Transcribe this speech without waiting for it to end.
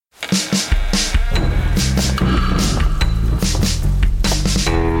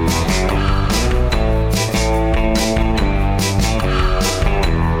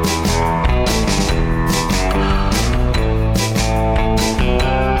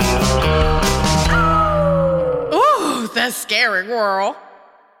scary girl.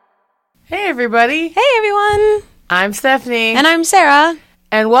 Hey, everybody. Hey, everyone. I'm Stephanie. And I'm Sarah.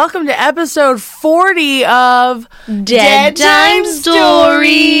 And welcome to episode 40 of Dead Time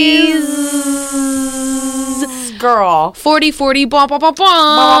Stories. Girl. 40, 40, blah, blah, blah, blah.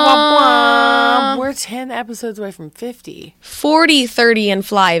 Blah, blah, blah. We're 10 episodes away from 50. 40, 30, and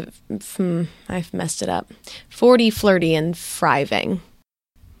fly. I've messed it up. 40, flirty, and thriving.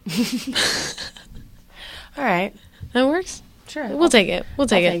 All right. That works? Sure. We'll take it. I'll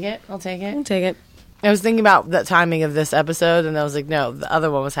take it. I was thinking about the timing of this episode, and I was like, no, the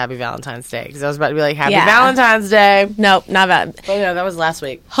other one was Happy Valentine's Day. Because I was about to be like, Happy Valentine's Day. Nope, not bad. But no, that was last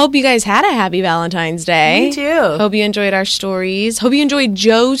week. Hope you guys had a happy Valentine's Day. Me too. Hope you enjoyed our stories. Hope you enjoyed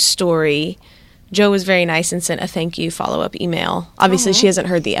Joe's story. Joe was very nice and sent a thank you follow-up email. Obviously, she hasn't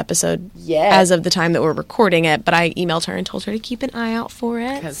heard the episode yet as of the time that we're recording it, but I emailed her and told her to keep an eye out for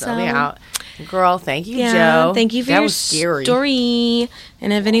it. Because they'll be out. Girl, thank you, Joe. Thank you for your story.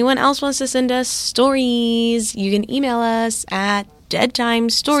 And if anyone else wants to send us stories, you can email us at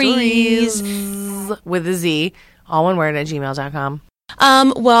deadtimestories with a Z, all one word, at gmail.com.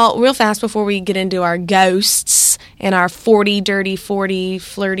 Well, real fast before we get into our ghosts and our 40 dirty, 40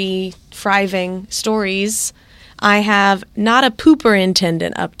 flirty, thriving stories, I have not a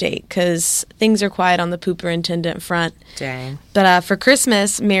pooperintendent update because things are quiet on the pooperintendent front. Dang. But for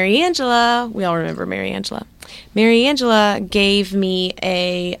Christmas, Mary Angela, we all remember Mary Angela. Mary Angela gave me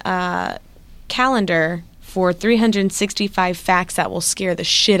a calendar for 365 facts that will scare the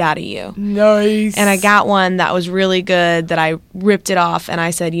shit out of you. Nice. And I got one that was really good that I ripped it off and I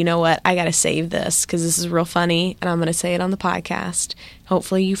said, you know what, I got to save this because this is real funny and I'm going to say it on the podcast.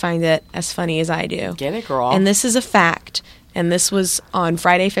 Hopefully you find it as funny as I do. Get it, girl. And this is a fact. And this was on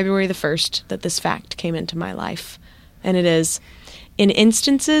Friday, February the 1st that this fact came into my life. And it is, in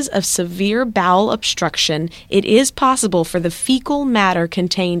instances of severe bowel obstruction, it is possible for the fecal matter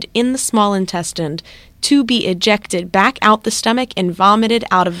contained in the small intestine to be ejected back out the stomach and vomited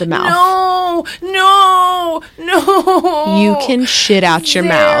out of the mouth. No. You can shit out your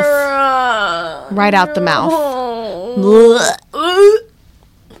mouth. Right out the mouth.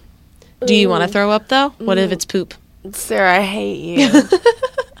 Do you want to throw up, though? What if it's poop? Sarah, I hate you.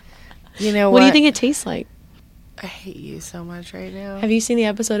 You know what? What do you think it tastes like? I hate you so much right now. Have you seen the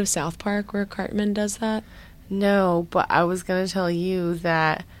episode of South Park where Cartman does that? No, but I was going to tell you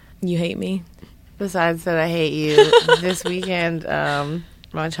that... You hate me? Besides that I hate you, this weekend,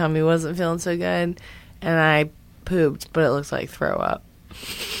 my tummy wasn't feeling so good, and I pooped, but it looks like throw up.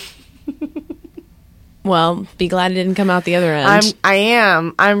 Well, be glad it didn't come out the other end.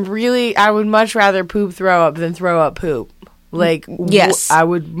 I would much rather poop throw up than throw up poop. Like, yes. I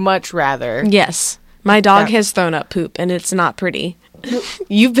would much rather. Yes. My dog has thrown up poop, and it's not pretty.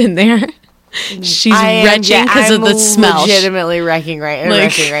 You've been there. She's retching because of the smell. I'm legitimately wrecking right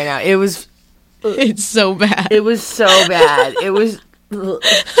now. It was... It's so bad. It was so bad. It was...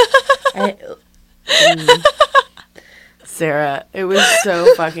 Sarah, it was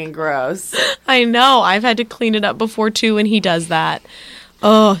so fucking gross. I know. I've had to clean it up before, too, when he does that.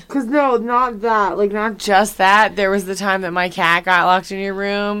 Oh. Because, no, not that. Like, not just that. There was the time that my cat got locked in your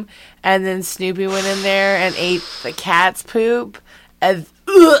room, and then Snoopy went in there and ate the cat's poop, and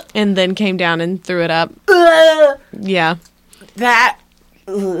then came down and threw it up. Yeah. That...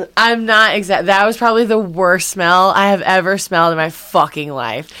 I'm not exact. That was probably the worst smell I have ever smelled in my fucking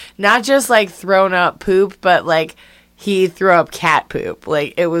life. Not just like thrown up poop, but like he threw up cat poop.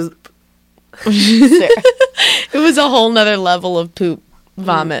 Like it was. It was a whole nother level of poop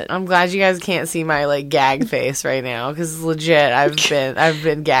vomit. I'm glad you guys can't see my like gag face right now because legit I've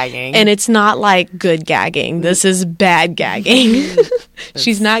been gagging, and it's not like good gagging. This is bad gagging.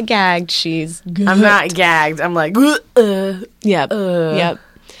 She's not gagged. She's good. I'm not gagged. I'm like yep.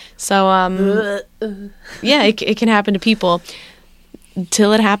 So yeah, it can happen to people.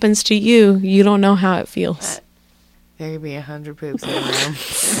 Till it happens to you, you don't know how it feels. There could be 100 poops in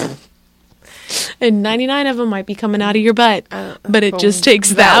the room. And 99 of them might be coming out of your butt, but it just takes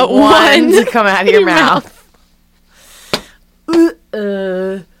that one to come out of your mouth.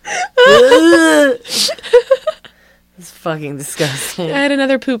 It's fucking disgusting. I had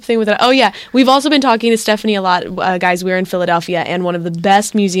another poop thing with it. Oh, yeah. We've also been talking to Stephanie a lot. Guys, we're in Philadelphia, and one of the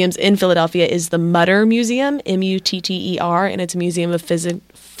best museums in Philadelphia is the Mutter Museum, M-U-T-T-E-R, and it's a museum of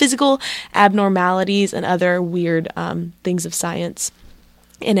physical abnormalities and other weird things of science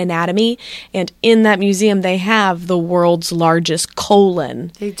and anatomy. And in that museum, they have the world's largest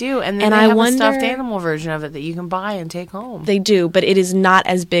colon. They do, and then they have a stuffed animal version of it that you can buy and take home. They do, but it is not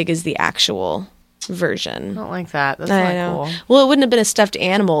as big as the actual version. I don't like that. That's I not know. cool. Well, it wouldn't have been a stuffed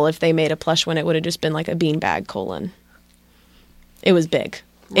animal if they made a plush one. It would have just been like a beanbag colon. It was big.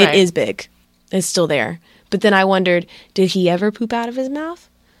 Right. It is big. It's still there. But then I wondered, did he ever poop out of his mouth?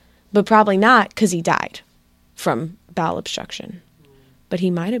 But probably not, because he died from bowel obstruction. But he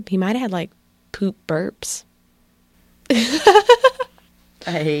might have had like poop burps. I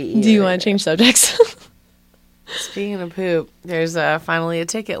hate you. Do you want to change subjects? Speaking of poop, there's finally a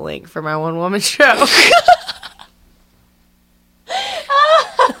ticket link for my one-woman show.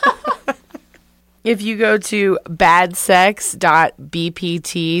 If you go to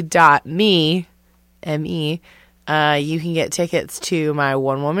badsex.bpt.me, M-E, you can get tickets to my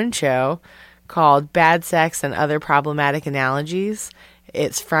one-woman show called Bad Sex and Other Problematic Analogies.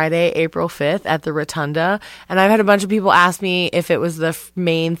 It's Friday, April 5th at the Rotunda. And I've had a bunch of people ask me if it was the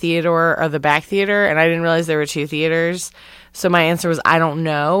main theater or the back theater, and I didn't realize there were two theaters. So my answer was, I don't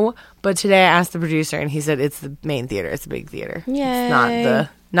know. But today I asked the producer, and he said it's the main theater. It's the big theater. Yay. It's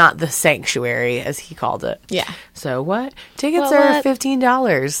not the sanctuary, as he called it. Yeah. So what? Tickets are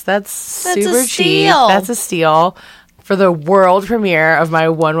 $15. That's super a cheap. steal. That's a steal. For the world premiere of my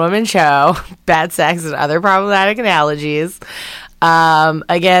one-woman show, Bad Sex and Other Problematic Analogies.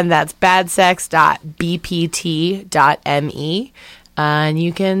 Again, that's badsex.bpt.me. And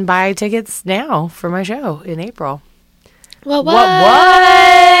you can buy tickets now for my show in April.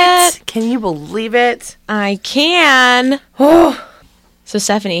 What? Can you believe it? I can. So,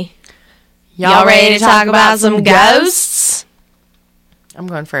 Stephanie, Y'all ready to talk about some ghosts? I'm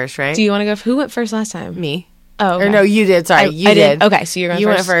going first, right? Do you want to go? Who went first last time? Me. Oh, okay. Or no, you did. Sorry, you I did. Okay, so you're going You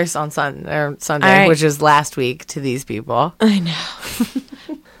first. went first on Sunday, All right. which is last week to these people. I know.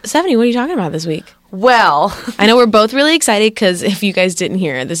 Stephanie, what are you talking about this week? Well, I know we're both really excited because if you guys didn't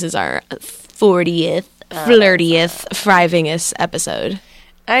hear, this is our 40th, flirtieth, thrivingest episode.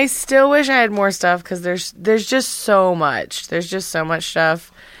 I still wish I had more stuff because there's just so much. There's just so much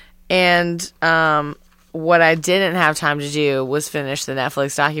stuff. And what I didn't have time to do was finish the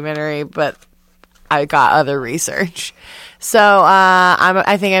Netflix documentary, but I got other research. So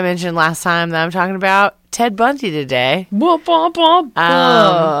I think I mentioned last time that I'm talking about Ted Bundy today.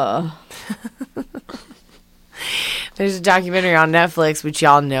 There's a documentary on Netflix, which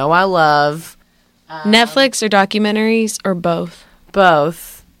y'all know I love. Netflix or documentaries or both?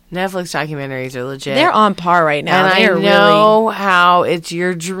 Both. Netflix documentaries are legit. They're on par right now. And They're I know how it's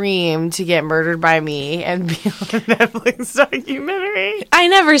your dream to get murdered by me and be on a Netflix documentary. I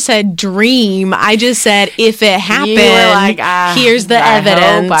never said dream. I just said if it happened, You were like, here's the I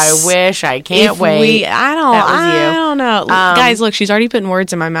evidence. hope, I wish, I can't If wait. I That was you. don't know. Guys, look, she's already putting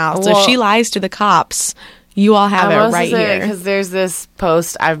words in my mouth. So if well- she lies to the cops, you all have it right here. Because there's this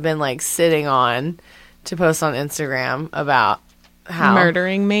post I've been like sitting on to post on Instagram about how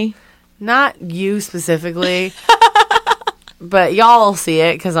Murdering me. not you specifically, but y'all will see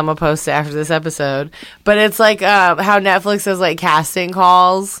it because I'm gonna post it after this episode. But it's like how Netflix does like casting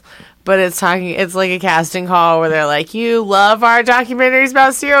calls, but it's like a casting call where they're like, "You love our documentaries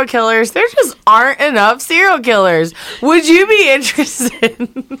about serial killers. There just aren't enough serial killers. Would you be interested?"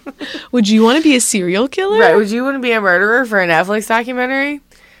 Would you want to be a serial killer? Right? Would you want to be a murderer for a Netflix documentary?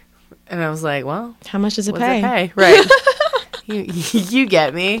 And I was like, "Well, How much does it what's pay? it pay?" Right? you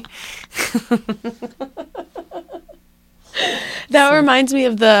get me. That reminds me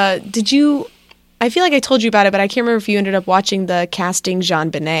of did you, I feel like I told you about it, but I can't remember if you ended up watching the Casting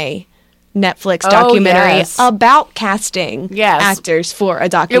JonBenet Netflix documentary yes. about casting Yes. actors for a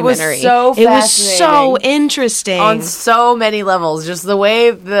documentary. so It was so fascinating. interesting. On so many levels. Just the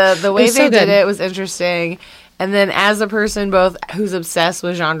way the way was they so did good. it was interesting. And then as a person both who's obsessed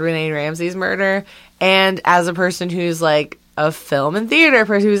with Jean-René Ramsey's murder and as a person who's like a film and theater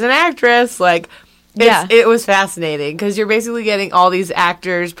person who's an actress, like it was fascinating because you're basically getting all these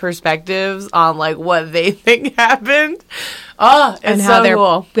actors' perspectives on like what they think happened. Oh, it's and how so they're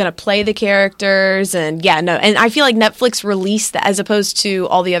cool. gonna play the characters, and and I feel like Netflix released that as opposed to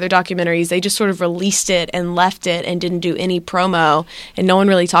all the other documentaries. They just sort of released it and left it and didn't do any promo, and no one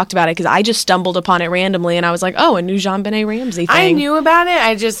really talked about it because I just stumbled upon it randomly, and I was like, oh, a new JonBenet Ramsey thing. I knew about it.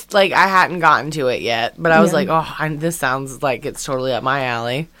 I just I hadn't gotten to it yet, but I was like, this sounds like it's totally up my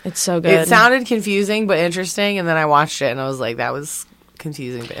alley. It's so good. It sounded confusing but interesting, and then I watched it and I was like, that was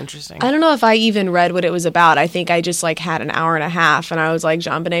confusing but interesting. I don't know if I even read what it was about. I think I just had an hour and a half, and I was like,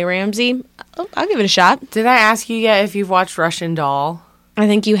 JonBenet Ramsey, I'll give it a shot. Did I ask you yet if you've watched Russian Doll? I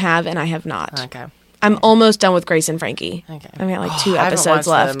think you have, and I have not. Okay. I'm almost done with Grace and Frankie. Okay. I've got like 2 I haven't episodes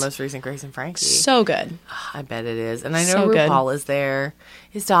watched left. the most recent Grace and Frankie. So good. I bet it is. And I know So good. RuPaul is there.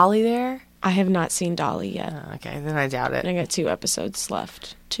 Is Dolly there? I have not seen Dolly yet. Okay, then I doubt it. I got 2 episodes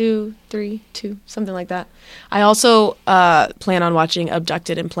left. 2, 3, 2, something like that. I also plan on watching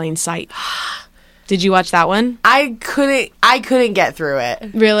Abducted in Plain Sight. Did you watch that one? I couldn't get through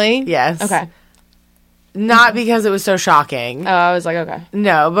it. Really? Yes. Okay. Not because it was so shocking. Oh, I was like, okay.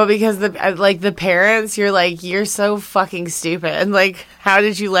 No, but because the parents, you're like, you're so fucking stupid. And like, how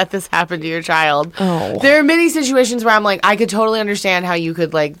did you let this happen to your child? Oh. There are many situations where I'm like, I could totally understand how you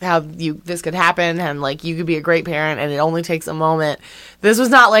could this could happen, and like you could be a great parent, and it only takes a moment. This was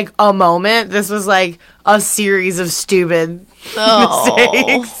not like a moment. This was like a series of stupid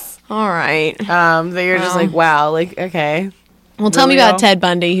mistakes. All right. That you're just like, wow, like, okay. Well, tell me Really about well? Ted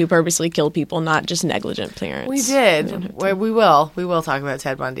Bundy, who purposely killed people, not just negligent parents. We did. We will talk about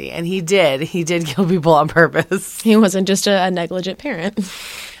Ted Bundy, and he did kill people on purpose. He wasn't just a negligent parent.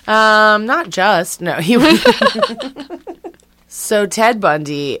 Not just. No, he was. So Ted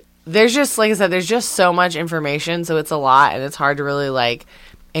Bundy, there's just, like I said, there's just so much information, so it's a lot, and it's hard to really like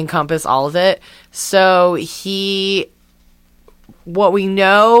encompass all of it. So what we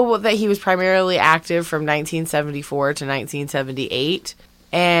know that he was primarily active from 1974 to 1978.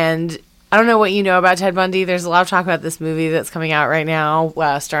 And I don't know what you know about Ted Bundy. There's a lot of talk about this movie that's coming out right now,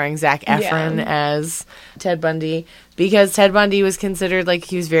 starring Zac Efron as Ted Bundy, because Ted Bundy was considered like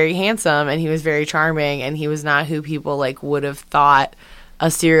he was very handsome and he was very charming, and he was not who people like would have thought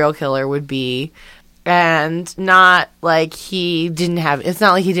a serial killer would be. And not like it's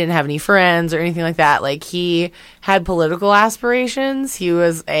not like he didn't have any friends or anything like that. Like, he had political aspirations. He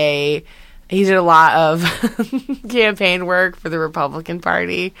did a lot of campaign work for the Republican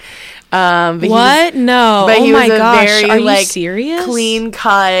Party. What? No. But he was my gosh. very, Are you like, serious? clean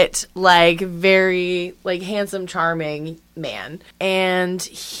cut, like, very, like, handsome, charming man. And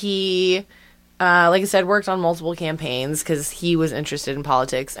he, like I said, worked on multiple campaigns because he was interested in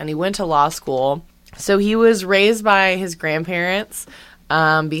politics, and he went to law school. So he was raised by his grandparents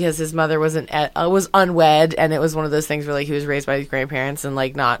because his mother was unwed, and it was one of those things where like he was raised by his grandparents and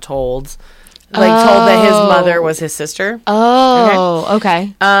like not told, told that his mother was his sister. Oh,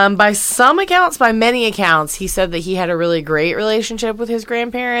 okay. By many accounts, he said that he had a really great relationship with his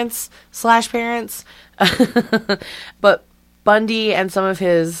grandparents / parents, but Bundy and some of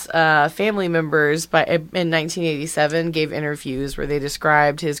his family members in 1987 gave interviews where they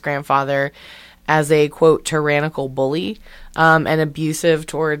described his grandfather as a, quote, tyrannical bully, and abusive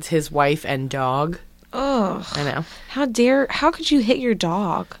towards his wife and dog. Oh, I know. How could you hit your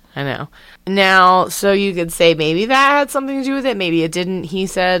dog? I know. Now, so you could say maybe that had something to do with it. Maybe it didn't. He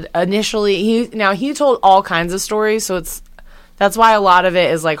said initially, he told all kinds of stories, so that's why a lot of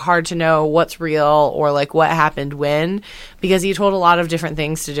it is like hard to know what's real or like what happened when, because he told a lot of different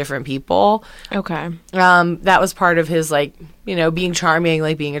things to different people. Okay. That was part of his like, being charming,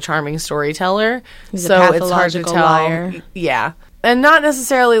 like being a charming storyteller. He's so a it's hard to pathological tell. liar. Yeah. And not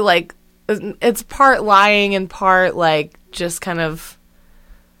necessarily like, it's part lying and part like just kind of,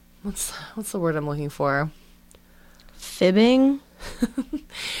 what's the word I'm looking for? Fibbing?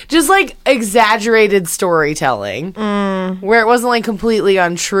 Just like exaggerated storytelling, where it wasn't like completely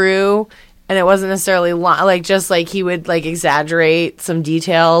untrue, and it wasn't necessarily just like he would like exaggerate some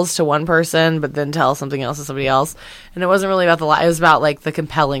details to one person, but then tell something else to somebody else, and it wasn't really about the lie. It was about like the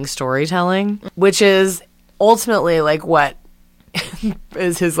compelling storytelling, which is ultimately like what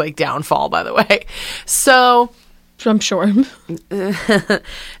is his like downfall, by the way. So. I'm sure.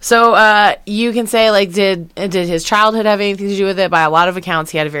 So you can say, like, did his childhood have anything to do with it? By a lot of accounts,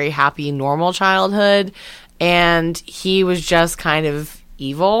 he had a very happy, normal childhood, and he was just kind of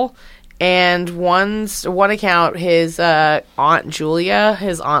evil. And one account, his Aunt Julia,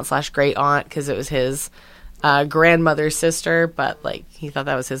 his aunt / great aunt, because it was his grandmother's sister, but like he thought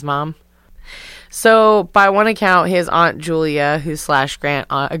that was his mom. So, by one account, his Aunt Julia, who's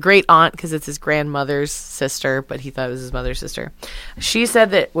a great aunt, because it's his grandmother's sister, but he thought it was his mother's sister. She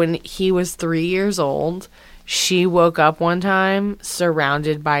said that when he was 3 years old, she woke up one time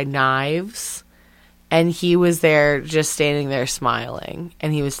surrounded by knives, and he was there just standing there smiling,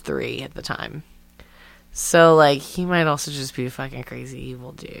 and he was 3 at the time. So, like, he might also just be a fucking crazy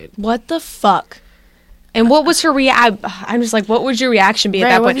evil dude. What the fuck? And what was her I'm just like, what would your reaction be at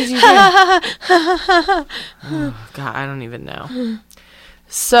that What point? did you do? Oh, God, I don't even know.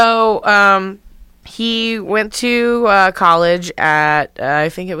 So, he went to college at, I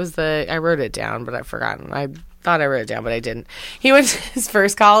think it was I wrote it down, but I've forgotten. I thought I wrote it down, but I didn't. He went to his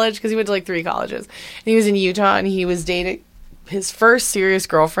first college, because he went to like 3 colleges. And he was in Utah, and he was dating, his first serious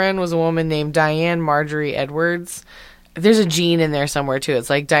girlfriend was a woman named Diane Marjorie Edwards. There's a Jean in there somewhere, too. It's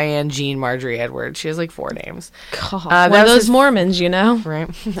like Diane Jean Marjorie Edwards. She has, like, 4 names. God, one of those Mormons, Right?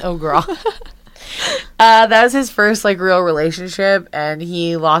 Oh, girl. That was his first, like, real relationship, and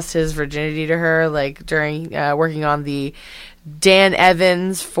he lost his virginity to her, like, during working on the Dan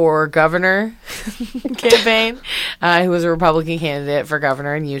Evans for governor campaign, who was a Republican candidate for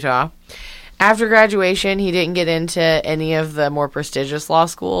governor in Utah. After graduation, he didn't get into any of the more prestigious law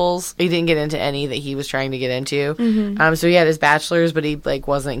schools. He didn't get into any that he was trying to get into. So he had his bachelor's, but he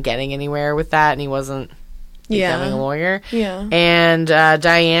wasn't getting anywhere with that, and he wasn't becoming a lawyer. Yeah. And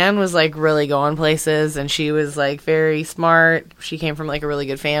Diane was really going places, and she was very smart. She came from a really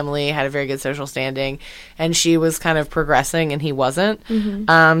good family, had a very good social standing, and she was kind of progressing, and he wasn't.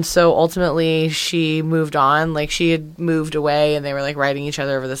 So ultimately she moved on. She had moved away, and they were writing each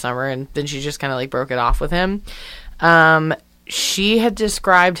other over the summer, and then she just kind of broke it off with him. She had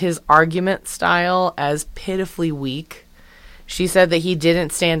described his argument style as pitifully weak. She said that he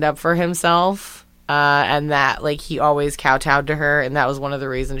didn't stand up for himself. And that, he always kowtowed to her, and that was one of the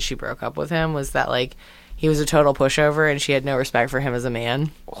reasons she broke up with him, was that, he was a total pushover, and she had no respect for him as a man.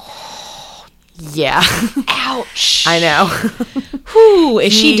 Oh, yeah. Ouch. I know. Whew,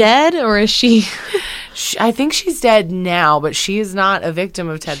 is she dead, or is she... I think she's dead now, but she is not a victim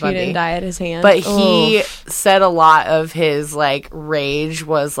of Ted Bundy. She didn't die at his hand. But he said a lot of his, rage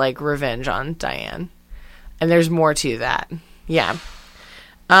was, revenge on Diane. And there's more to that. Yeah.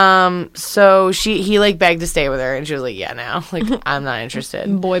 So he begged to stay with her, and she was yeah, no, I'm not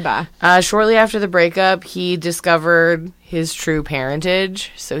interested. Boy, bye. Shortly after the breakup, he discovered his true parentage.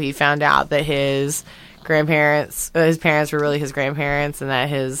 So he found out that his parents were really his grandparents, and that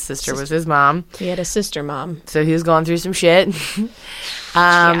his sister was his mom. He had a sister mom. So he was going through some shit.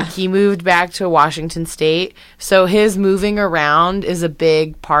 He moved back to Washington State. So his moving around is a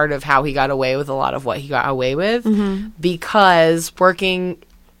big part of how he got away with a lot of what he got away with, because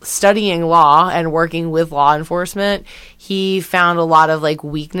studying law and working with law enforcement, he found a lot of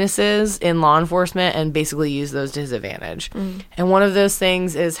weaknesses in law enforcement and basically used those to his advantage. And one of those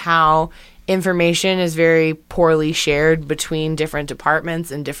things is how information is very poorly shared between different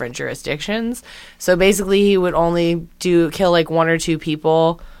departments and different jurisdictions. So basically he would only kill one or two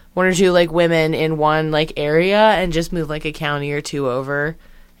people, one or two women in one area, and just move a county or two over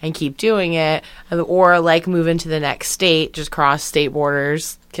and keep doing it, or move into the next state, just cross state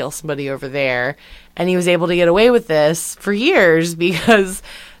borders, kill somebody over there. And he was able to get away with this for years because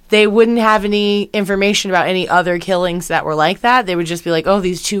they wouldn't have any information about any other killings that were like that. They would just be oh,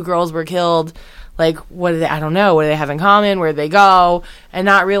 these two girls were killed. What do they, I don't know, what do they have in common? Where'd they go? And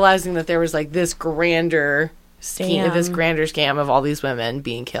not realizing that there was this grander scam of all these women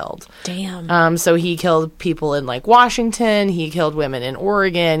being killed. Damn. So he killed people in Washington. He killed women in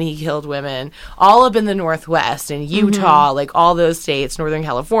Oregon. He killed women all up in the Northwest, in Utah, all those states, Northern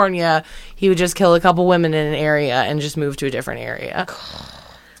California. He would just kill a couple women in an area and just move to a different area,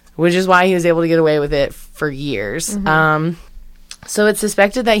 which is why he was able to get away with it for years. So it's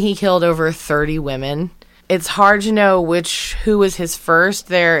suspected that he killed over 30 women. It's hard to know who was his first.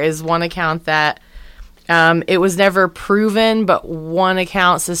 There is one account that it was never proven, but one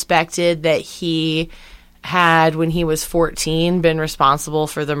account suspected that he had, when he was 14, been responsible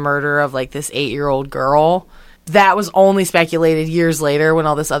for the murder of this 8-year-old girl. That was only speculated years later when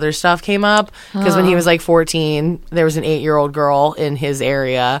all this other stuff came up. Because when he was 14, there was an 8-year-old girl in his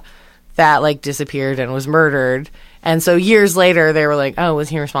area that disappeared and was murdered. And so years later, they were oh, was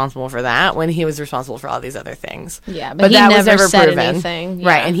he responsible for that? When he was responsible for all these other things. Yeah, but he that never was never said proven. Anything. Yeah.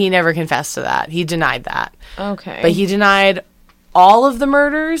 Right, and he never confessed to that. He denied that. Okay. But he denied all of the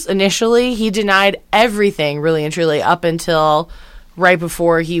murders initially. He denied everything, really and truly, up until right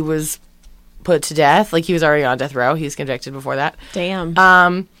before he was put to death. He was already on death row. He was convicted before that.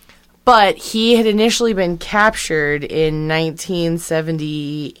 Damn. But he had initially been captured in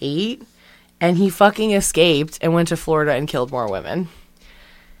 1978. And he fucking escaped and went to Florida and killed more women.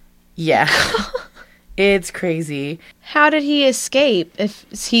 Yeah. It's crazy. How did he escape? If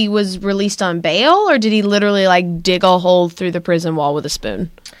he was released on bail, or did he literally dig a hole through the prison wall with a spoon?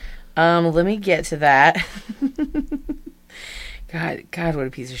 Let me get to that. God, what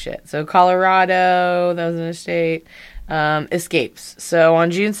a piece of shit. So Colorado, that was in a state. Escapes. So on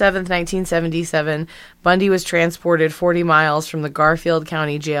June 7th, 1977, Bundy was transported 40 miles from the Garfield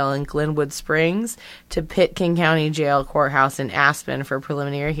County Jail in Glenwood Springs to Pitkin County Jail Courthouse in Aspen for a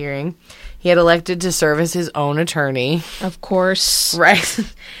preliminary hearing. He had elected to serve as his own attorney. Of course. Right.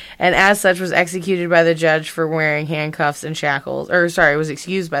 And as such was executed by the judge for wearing handcuffs and shackles. Was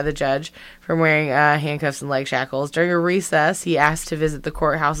excused by the judge from wearing handcuffs and leg shackles. During a recess, he asked to visit the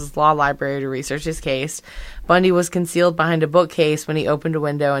courthouse's law library to research his case. Bundy was concealed behind a bookcase when he opened a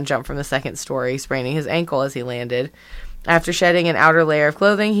window and jumped from the second story, spraining his ankle as he landed. After shedding an outer layer of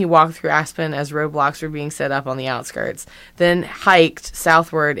clothing, he walked through Aspen as roadblocks were being set up on the outskirts, then hiked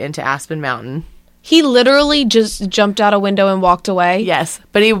southward into Aspen Mountain. He literally just jumped out a window and walked away? Yes,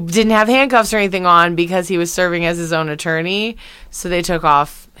 but he didn't have handcuffs or anything on because he was serving as his own attorney. So they took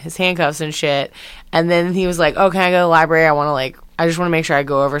off his handcuffs and shit. And then he was like, oh, can I go to the library? I just want to make sure I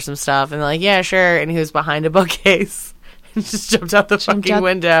go over some stuff. And they're like, yeah, sure. And he was behind a bookcase and just jumped out the fucking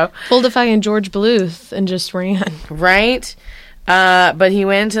window. Pulled a fucking George Bluth and just ran. Right? But he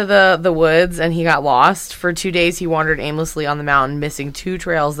went into the woods and he got lost. For 2 days, he wandered aimlessly on the mountain, missing 2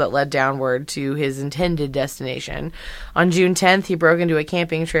 trails that led downward to his intended destination. On June 10th, he broke into a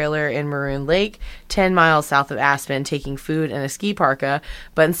camping trailer in Maroon Lake, 10 miles south of Aspen, taking food and a ski parka.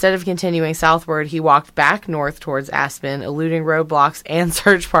 But instead of continuing southward, he walked back north towards Aspen, eluding roadblocks and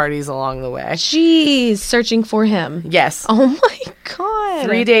search parties along the way. Jeez, searching for him. Yes. Oh my God.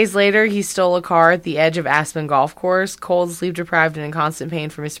 3 days later, he stole a car at the edge of Aspen Golf Course. Cold, sleep-deprived, and in constant pain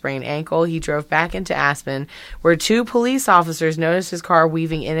from his sprained ankle, he drove back into Aspen, where 2 police officers noticed his car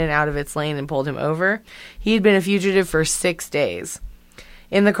weaving in and out of its lane and pulled him over. He had been a fugitive for 6 days.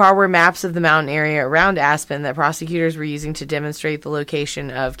 In the car were maps of the mountain area around Aspen that prosecutors were using to demonstrate the location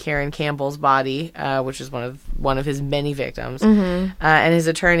of Karen Campbell's body, which is one of his many victims. Mm-hmm. And his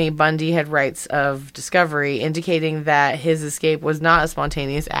attorney, Bundy, had rights of discovery, indicating that his escape was not a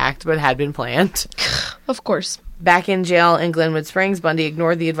spontaneous act, but had been planned. Of course. Back in jail in Glenwood Springs, Bundy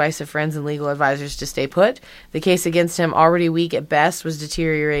ignored the advice of friends and legal advisors to stay put. The case against him, already weak at best, was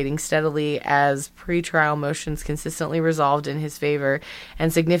deteriorating steadily as pretrial motions consistently resolved in his favor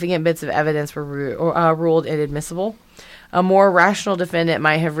and significant bits of evidence were ruled inadmissible. A more rational defendant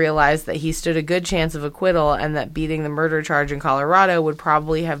might have realized that he stood a good chance of acquittal and that beating the murder charge in Colorado would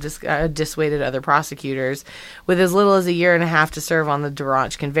probably have dissuaded other prosecutors. With as little as a year and a half to serve on the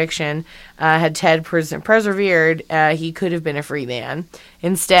DeRanch conviction, had Ted persevered, he could have been a free man.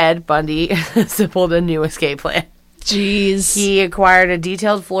 Instead, Bundy simpled a new escape plan. Jeez. He acquired a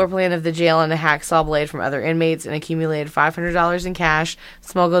detailed floor plan of the jail and a hacksaw blade from other inmates and accumulated $500 in cash,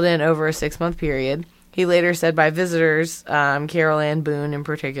 smuggled in over a 6-month period. He later said by visitors, Carol Ann Boone in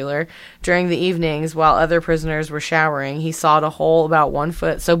particular, during the evenings while other prisoners were showering, he sawed a hole about 1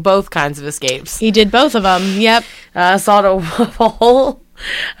 foot. So both kinds of escapes. He did both of them. Yep. Sawed a hole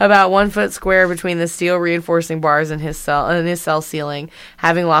about 1 foot square between the steel reinforcing bars in his cell ceiling.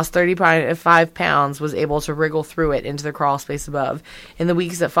 Having lost 35 pounds, was able to wriggle through it into the crawl space above. In the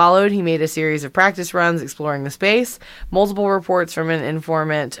weeks that followed, he made a series of practice runs exploring the space. Multiple reports from an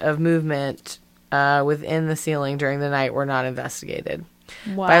informant of movement within the ceiling during the night were not investigated.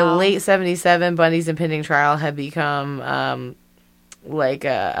 Wow. By late 77, Bundy's impending trial had become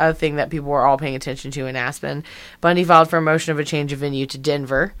a thing that people were all paying attention to in Aspen. Bundy filed for a motion of a change of venue to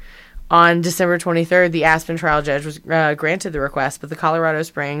Denver. On December 23rd, the Aspen trial judge was granted the request, but the Colorado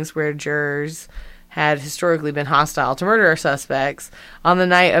Springs, where jurors had historically been hostile to murder suspects, on the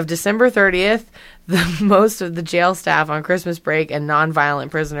night of December 30th, most of the jail staff on Christmas break and nonviolent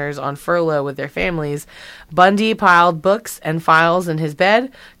prisoners on furlough with their families, Bundy piled books and files in his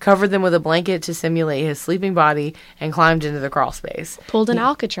bed, covered them with a blanket to simulate his sleeping body, and climbed into the crawl space. Pulled an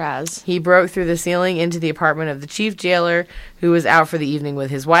Alcatraz. He broke through the ceiling into the apartment of the chief jailer, who was out for the evening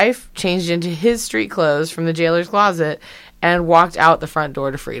with his wife, changed into his street clothes from the jailer's closet, and walked out the front door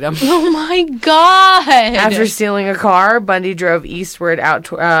to freedom. Oh my God! After stealing a car, Bundy drove eastward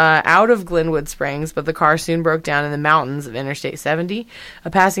out of Glenwood Springs, but the car soon broke down in the mountains of Interstate 70. A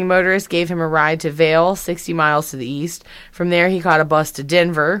passing motorist gave him a ride to Vail, 60 miles to the east. From there, he caught a bus to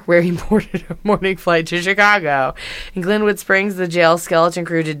Denver, where he boarded a morning flight to Chicago. In Glenwood Springs, the jail skeleton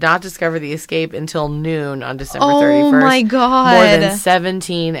crew did not discover the escape until noon on December 31st. Oh my God! More than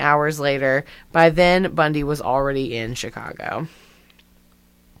 17 hours later. By then, Bundy was already in Chicago.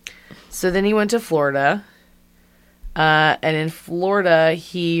 So then he went to Florida, and in Florida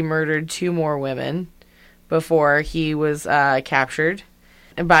he murdered 2 more women before he was captured.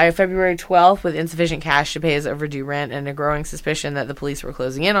 And by February 12th, with insufficient cash to pay his overdue rent and a growing suspicion that the police were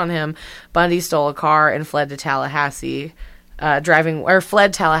closing in on him, Bundy stole a car and fled Tallahassee,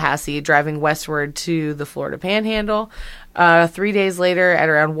 driving westward to the Florida Panhandle. 3 days later, at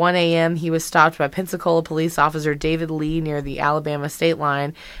around 1 a.m., he was stopped by Pensacola police officer David Lee near the Alabama state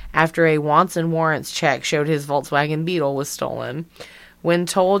line after a wants and warrants check showed his Volkswagen Beetle was stolen. When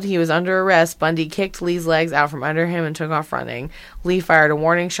told he was under arrest, Bundy kicked Lee's legs out from under him and took off running. Lee fired a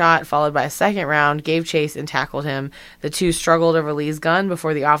warning shot, followed by a second round, gave chase, and tackled him. The two struggled over Lee's gun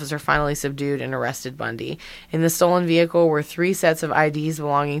before the officer finally subdued and arrested Bundy. In the stolen vehicle were 3 sets of IDs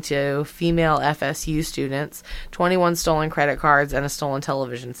belonging to female FSU students, 21 stolen credit cards, and a stolen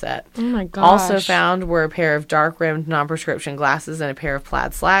television set. Oh my gosh. Also found were a pair of dark-rimmed non-prescription glasses and a pair of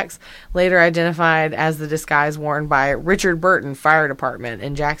plaid slacks, later identified as the disguise worn by Richard Burton Fire Department apartment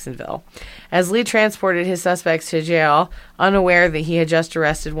in Jacksonville. As Lee transported his suspects to jail, unaware that he had just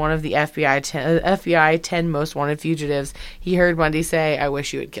arrested one of the FBI 10 most wanted fugitives, he heard Bundy say, "I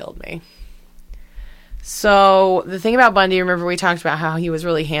wish you had killed me." So the thing about Bundy, remember we talked about how he was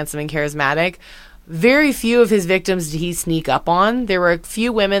really handsome and charismatic. Very few of his victims did he sneak up on. There were a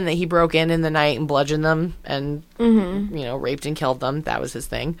few women that he broke in the night and bludgeoned them and, raped and killed them. That was his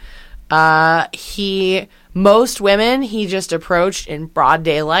thing. Most women he just approached in broad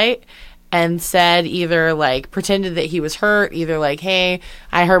daylight and said either, like, pretended that he was hurt, either like, "Hey,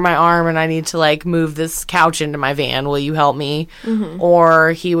 I hurt my arm and I need to, like, move this couch into my van. Will you help me?"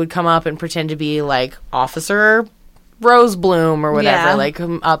 Or he would come up and pretend to be, like, Officer Rosebloom or whatever, like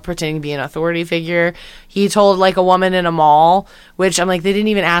up pretending to be an authority figure. He told, like, a woman in a mall, which I'm like, they didn't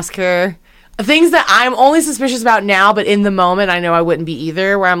even ask her. Things that I'm only suspicious about now, but in the moment I know I wouldn't be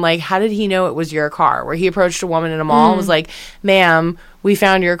either, where I'm like, how did he know it was your car? Where he approached a woman in a mall and was like, "Ma'am, we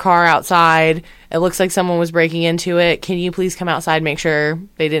found your car outside. It looks like someone was breaking into it. Can you please come outside, make sure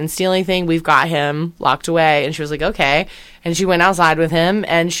they didn't steal anything? We've got him locked away." And she was like, "Okay." And she went outside with him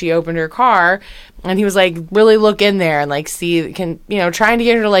and she opened her car and he was like, "Really look in there and, like, see, trying to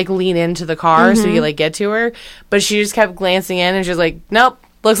get her to, like, lean into the car so you, like, get to her." But she just kept glancing in and she was like, "Nope.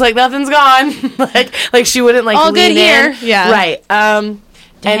 Looks like nothing's gone." like she wouldn't, like, all lean good here. in. Yeah. Right.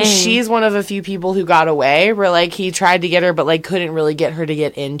 And she's one of a few people who got away where, like, he tried to get her but, like, couldn't really get her to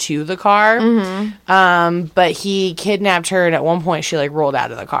get into the car. But he kidnapped her and at one point she, like, rolled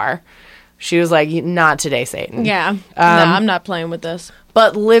out of the car. She was like, "Not today, Satan." Yeah. No, I'm not playing with this.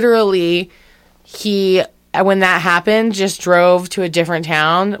 But literally he, when that happened, just drove to a different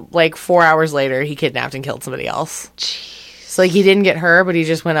town. Like 4 hours later, he kidnapped and killed somebody else. Jeez. So, like, he didn't get her, but he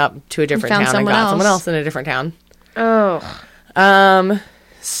just went up to a different town and got someone else in a different town. Oh.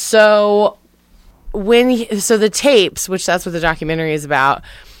 So the tapes, which that's what the documentary is about,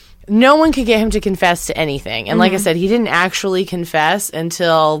 no one could get him to confess to anything. And like I said, he didn't actually confess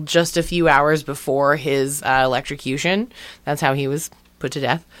until just a few hours before his electrocution. That's how he was put to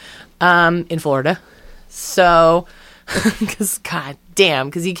death in Florida. So,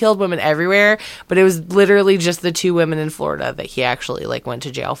 because he killed women everywhere, but it was literally just the 2 women in Florida that he actually, like, went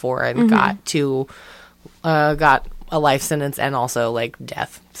to jail for and got a life sentence and also, like,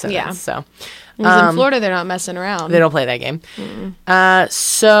 death sentence. Yeah. So, in Florida, they're not messing around. They don't play that game.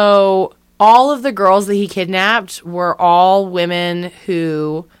 So all of the girls that he kidnapped were all women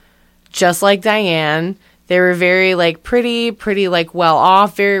who, just like Diane, they were very, like, pretty, like, well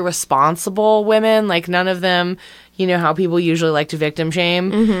off, very responsible women. Like, none of them, you know how people usually like to victim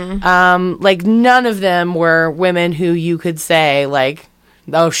shame. Like, none of them were women who you could say, like,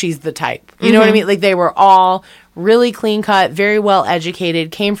 "Oh, she's the type." You know what I mean? Like, they were all really clean cut, very well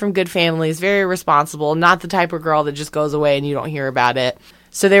educated, came from good families, very responsible, not the type of girl that just goes away and you don't hear about it.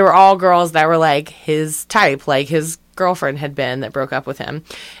 So they were all girls that were, like, his type, like his girlfriend had been that broke up with him.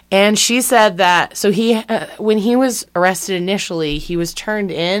 And she said that, so he, when he was arrested initially, he was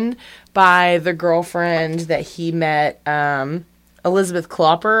turned in by the girlfriend that he met, Elizabeth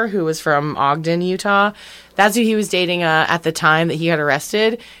Klopper, who was from Ogden, Utah. That's who he was dating at the time that he got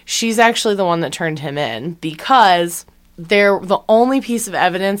arrested. She's actually the one that turned him in because the only piece of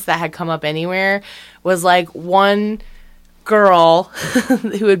evidence that had come up anywhere was, like, one girl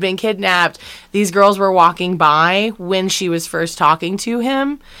who had been kidnapped. These girls were walking by when she was first talking to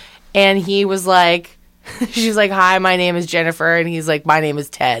him, and he was like, she's like, "Hi, my name is Jennifer," and he's like, "My name is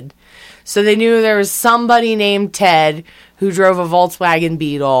Ted." So they knew there was somebody named Ted who drove a Volkswagen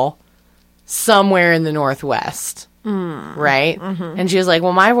Beetle somewhere in the Northwest. Right? And she was like,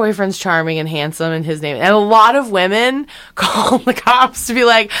 "Well, my boyfriend's charming and handsome and his name..." And a lot of women call the cops to be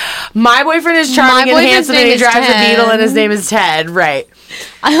like, "My boyfriend is charming and handsome and he drives a Beetle and his name is Ted." Right.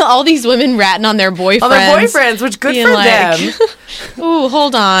 All these women ratting on their boyfriends. Which good for them. Ooh,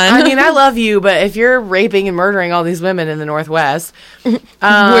 hold on. I mean, I love you, but if you're raping and murdering all these women in the Northwest... we're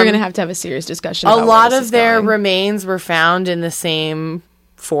going to have a serious discussion about a lot of their remains were found in the same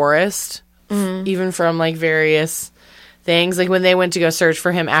forest, even from, like, various things. Like, when they went to go search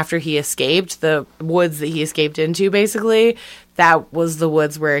for him after he escaped, the woods that he escaped into, basically, that was the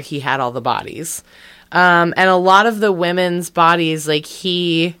woods where he had all the bodies. And a lot of the women's bodies, like,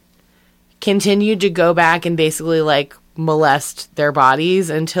 he continued to go back and basically, like, molest their bodies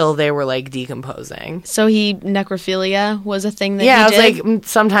until they were, like, decomposing. So necrophilia was a thing that he did? Yeah, it was, like,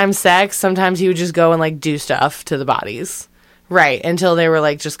 sometimes sex, sometimes he would just go and, like, do stuff to the bodies. Right, until they were,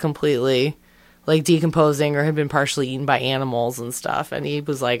 like, just completely, like, decomposing or had been partially eaten by animals and stuff. And he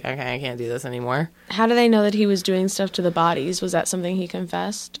was like, "Okay, I can't do this anymore." How do they know that he was doing stuff to the bodies? Was that something he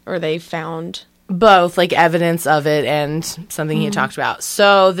confessed? Or they found... Both, like evidence of it and something he had talked about.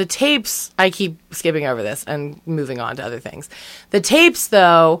 So the tapes, I keep skipping over this and moving on to other things. The tapes,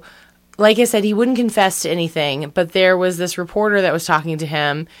 though, like I said, he wouldn't confess to anything, but there was this reporter that was talking to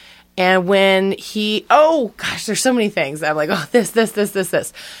him. And when oh gosh, there's so many things. I'm like, oh,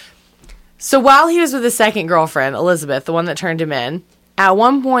 this. So while he was with his second girlfriend, Elizabeth, the one that turned him in, at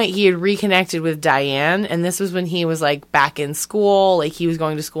one point he had reconnected with Diane, and this was when he was like back in school. Like he was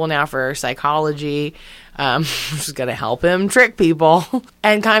going to school now for psychology, which is going to help him trick people,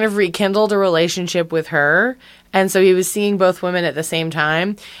 and kind of rekindled a relationship with her. And so he was seeing both women at the same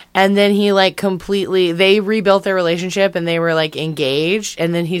time. And then he like they rebuilt their relationship and they were like engaged.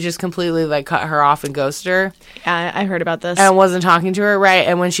 And then he just completely like cut her off and ghosted her. Yeah, I heard about this. And wasn't talking to her, right?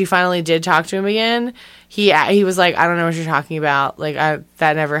 And when she finally did talk to him again, he was like, I don't know what you're talking about. Like,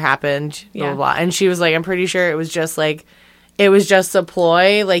 that never happened. Blah, blah, blah. And she was like, I'm pretty sure it was just a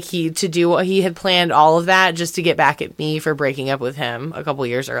ploy, like to do what he had planned, all of that just to get back at me for breaking up with him a couple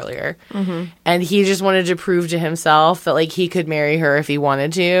years earlier. Mm-hmm. And he just wanted to prove to himself that like he could marry her if he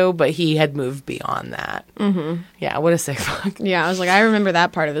wanted to, but he had moved beyond that. Mm-hmm. Yeah, what a sick fuck. Yeah, I was like, I remember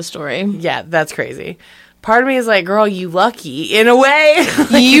that part of the story. Yeah, that's crazy. Part of me is like, girl, you lucky in a way.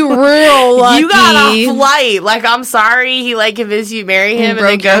 Like, you real lucky. You got a flight. Like, I'm sorry he like convinced you to marry him and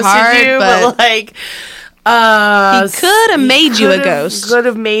then ghosted you, but like. He could have made you a ghost. Could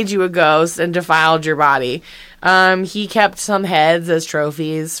have made you a ghost and defiled your body. He kept some heads as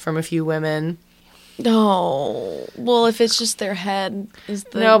trophies from a few women. No. Well, if it's just their head,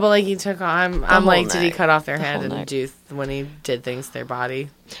 no, but like he took on. I'm like, neck. did he cut off their head and neck. do when he did things to their body?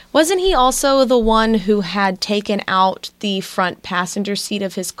 Wasn't he also the one who had taken out the front passenger seat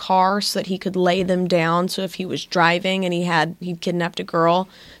of his car so that he could lay them down? So if he was driving and he kidnapped a girl,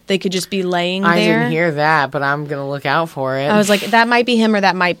 they could just be laying there. I didn't hear that, but I'm gonna look out for it. I was like, that might be him or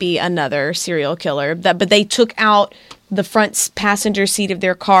that might be another serial killer. But they took out the front passenger seat of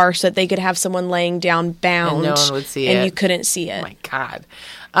their car so that they could have someone laying down bound. And no one would see it. And you couldn't see it. Oh my God.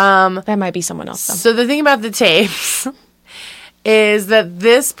 That might be someone else, though. So the thing about the tapes is that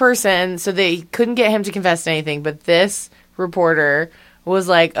this person, so they couldn't get him to confess to anything, but this reporter was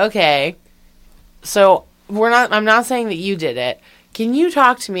like, okay, so I'm not saying that you did it. Can you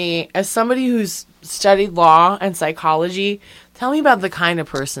talk to me as somebody who's studied law and psychology? Tell me about the kind of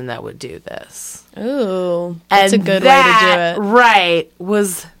person that would do this. Ooh, that's a good way to do it. Right,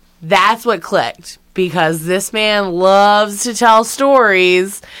 that's what clicked. Because this man loves to tell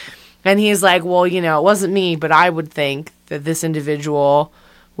stories. And he's like, well, it wasn't me, but I would think that this individual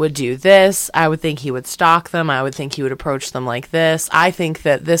would do this. I would think he would stalk them. I would think he would approach them like this. I think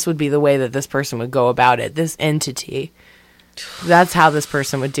that this would be the way that this person would go about it. This entity. That's how this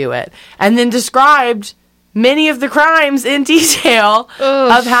person would do it. And then described many of the crimes in detail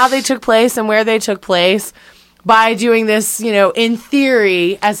of how they took place and where they took place by doing this, in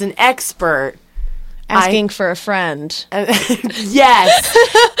theory, as an expert. Asking for a friend. Yes.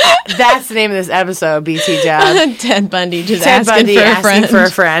 That's the name of this episode, BT Dub. Ted Bundy just Ted Bundy asking for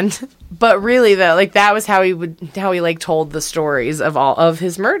a friend. But really, though, like that was how he told the stories of all of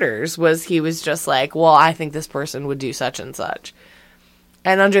his murders. Was he was just like, well, I think this person would do such and such.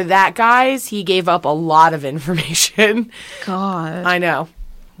 And under that guise, he gave up a lot of information. God. I know.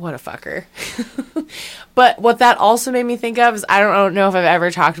 What a fucker. But what that also made me think of is, I don't know if I've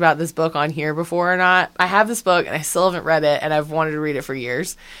ever talked about this book on here before or not. I have this book and I still haven't read it, and I've wanted to read it for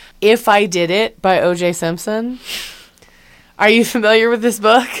years. If I Did It by O.J. Simpson. Are you familiar with this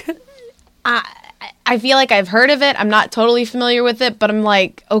book? I feel like I've heard of it. I'm not totally familiar with it, but I'm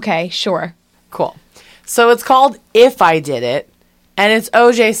like, okay, sure. Cool. So it's called If I Did It, and it's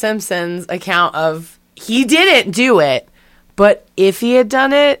O.J. Simpson's account of, he didn't do it, but if he had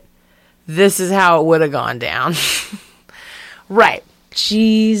done it, this is how it would have gone down. Right.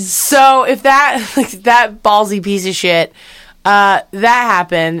 Jeez. So if that ballsy piece of shit, that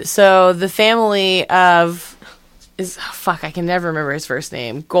happened. So the family of I can never remember his first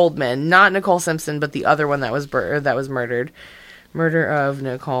name. Goldman, not Nicole Simpson, but the other one that was murdered. Murder of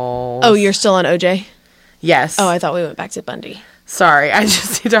Nicole. Oh, you're still on OJ? Yes. Oh, I thought we went back to Bundy. Sorry, I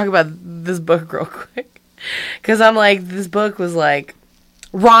just need to talk about this book real quick. Because I'm like, this book was like,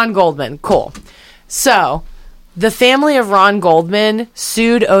 Ron Goldman. Cool. So, the family of Ron Goldman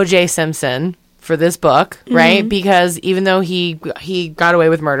sued O.J. Simpson for this book, right? Mm-hmm. Because even though he got away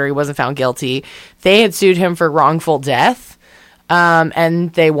with murder, he wasn't found guilty. They had sued him for wrongful death,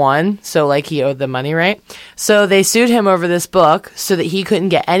 and they won. So, like, he owed them money, right? So, they sued him over this book so that he couldn't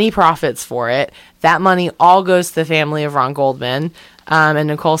get any profits for it. That money all goes to the family of Ron Goldman. and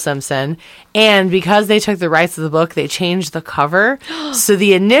Nicole Simpson. And because they took the rights of the book, they changed the cover. So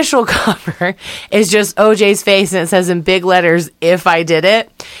the initial cover is just OJ's face, and it says in big letters, "If I Did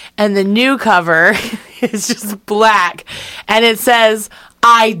It." And the new cover is just black, and it says,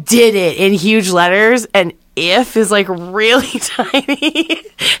 "I did it," in huge letters, and "if" is like really tiny.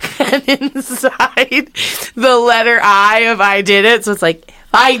 And inside the letter I of "I did it," so it's like,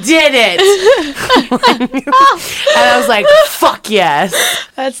 "I did it." And I was like, fuck yes.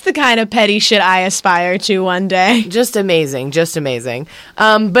 That's the kind of petty shit I aspire to one day. Just amazing. Just amazing.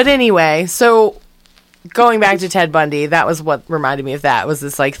 But anyway, so going back to Ted Bundy, that was what reminded me of that, was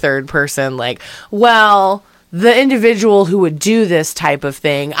this like third person, like, well, the individual who would do this type of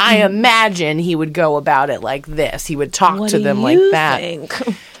thing, I imagine he would go about it like this. He would talk to them like that. Think?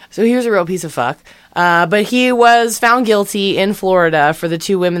 So he was a real piece of fuck. But he was found guilty in Florida for the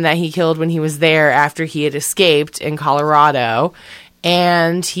 2 women that he killed when he was there after he had escaped in Colorado.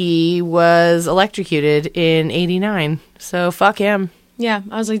 And he was electrocuted in 89. So fuck him. Yeah,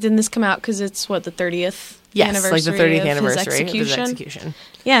 I was like, didn't this come out because it's, what, the 30th Yes, anniversary like the 30th of anniversary his of his execution.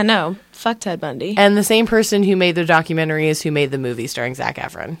 Yeah, no, fuck Ted Bundy. And the same person who made the documentary is who made the movie starring Zac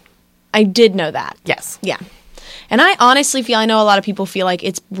Efron. I did know that. Yes. Yeah. And I honestly feel, I know a lot of people feel like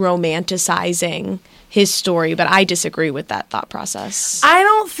it's romanticizing his story, but I disagree with that thought process. I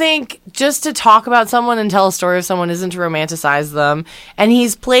don't think just to talk about someone and tell a story of someone isn't to romanticize them. And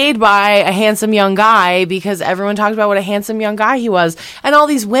he's played by a handsome young guy because everyone talked about what a handsome young guy he was. And all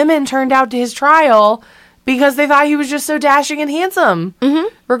these women turned out to his trial because they thought he was just so dashing and handsome.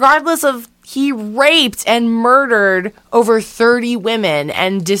 Mm-hmm. Regardless of, he raped and murdered over 30 women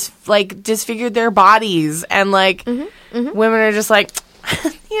and disfigured their bodies. And women are just like,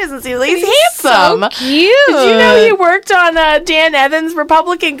 he doesn't seem like he's handsome. So cute. Did you know he worked on Dan Evans'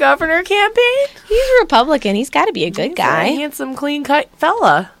 Republican governor campaign? He's a Republican. He's got to be a good guy. A handsome, clean-cut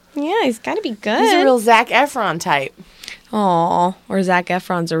fella. Yeah, he's got to be good. He's a real Zac Efron type. Aw, or Zac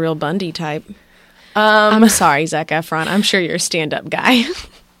Efron's a real Bundy type. I'm sorry, Zac Efron. I'm sure you're a stand-up guy.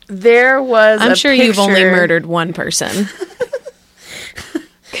 There was I'm sure you've only murdered one person.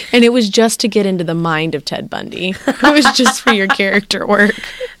 And it was just to get into the mind of Ted Bundy. It was just for your character work.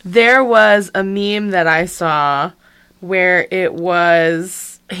 There was a meme that I saw where it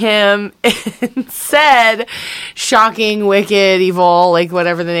was him and said shocking, wicked, evil, like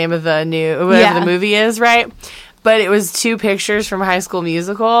whatever the name of the the movie is, right? But it was 2 pictures from High School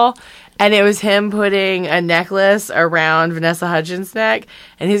Musical. And it was him putting a necklace around Vanessa Hudgens' neck.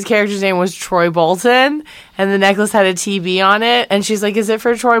 And his character's name was Troy Bolton. And the necklace had a TB on it. And she's like, "Is it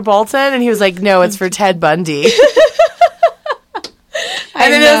for Troy Bolton?" And he was like, "No, it's for Ted Bundy."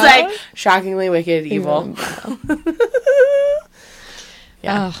 And then it was like, shockingly wicked, evil.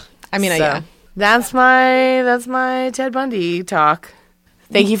 Yeah. Oh, I mean, yeah. That's my Ted Bundy talk.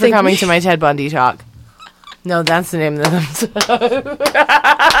 Thank you for coming to my Ted Bundy talk. No, that's the name of the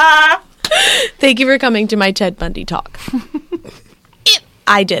Thank you for coming to my Ted Bundy talk.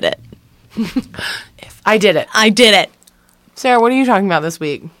 I did it. I did it. I did it. Sarah, what are you talking about this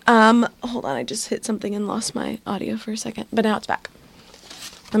week? Hold on, I just hit something and lost my audio for a second, but now it's back.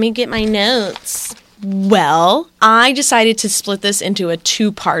 Let me get my notes. Well, I decided to split this into a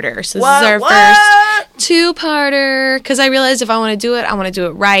 2-parter. So this is our first 2-parter because I realized if I want to do it, I want to do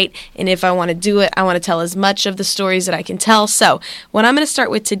it right. And if I want to do it, I want to tell as much of the stories that I can tell. So what I'm going to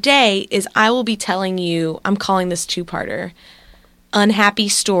start with today is I will be telling you, I'm calling this 2-parter, Unhappy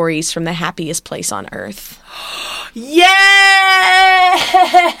Stories from the Happiest Place on Earth. Yay!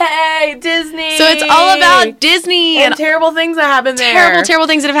 Disney! So it's all about Disney and terrible things that happen there. Terrible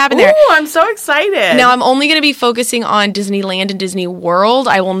things that have happened there. Ooh, I'm so excited. Now, I'm only going to be focusing on Disneyland and Disney World.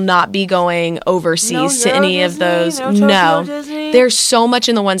 I will not be going overseas to any of those. No. There's so much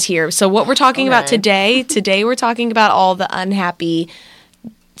in the ones here. So what we're talking about today we're talking about all the unhappy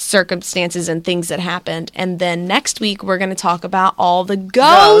circumstances and things that happened, and then next week we're going to talk about all the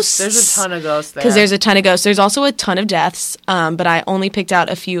ghosts. There's a ton of ghosts there. Because there's a ton of ghosts. There's also a ton of deaths, but I only picked out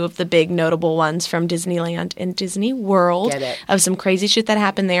a few of the big notable ones from Disneyland and Disney World of some crazy shit that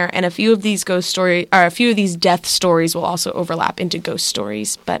happened there, and a few of these death stories will also overlap into ghost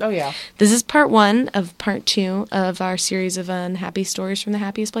stories. But this is part 1 of part 2 of our series of unhappy stories from the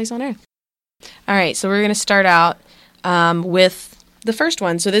happiest place on earth. All right, so we're going to start out with the first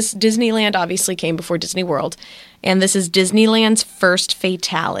one. So this Disneyland obviously came before Disney World, and this is Disneyland's first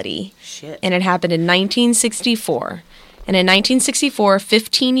fatality. Shit. And it happened in 1964. And in 1964,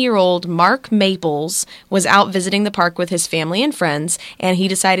 15-year-old Mark Maples was out visiting the park with his family and friends, and he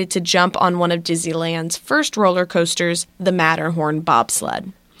decided to jump on one of Disneyland's first roller coasters, the Matterhorn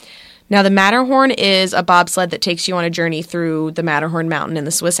bobsled. Now, the Matterhorn is a bobsled that takes you on a journey through the Matterhorn Mountain in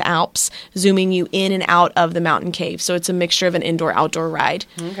the Swiss Alps, zooming you in and out of the mountain cave. So it's a mixture of an indoor-outdoor ride.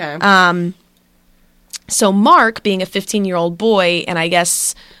 Okay. So Mark, being a 15-year-old boy, and I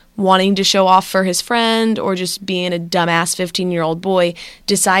guess wanting to show off for his friend or just being a dumbass 15-year-old boy,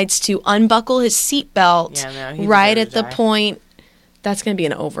 decides to unbuckle his seatbelt right at the point. That's going to be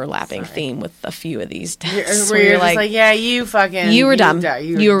an overlapping theme with a few of these deaths. Where you're just like, yeah, you were dumb.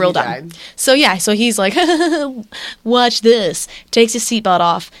 You were real dumb. Died. So he's like, watch this. Takes his seatbelt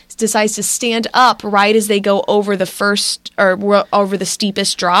off, decides to stand up right as they go over over the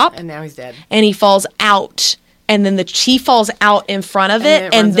steepest drop. And now he's dead. And he falls out. And then he falls out in front of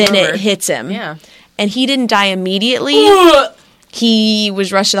it, and then it hits him. Yeah. And he didn't die immediately. He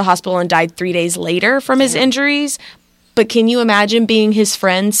was rushed to the hospital and died 3 days later from his injuries. But can you imagine being his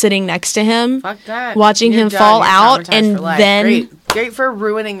friend sitting next to him? Fuck that. Watching him fall out, and then... Great for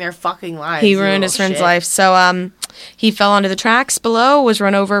ruining their fucking lives. He ruined his friend's life. So he fell onto the tracks below, was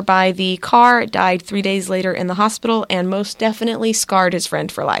run over by the car, died 3 days later in the hospital, and most definitely scarred his friend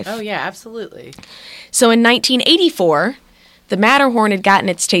for life. Oh, yeah, absolutely. So in 1984, the Matterhorn had gotten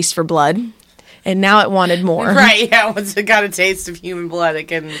its taste for blood, and now it wanted more. Right, yeah. Once it got a taste of human blood, it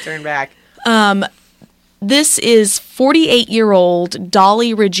couldn't turn back. This is 48-year-old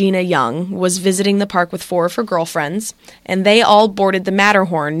Dolly Regina Young was visiting the park with 4 of her girlfriends, and they all boarded the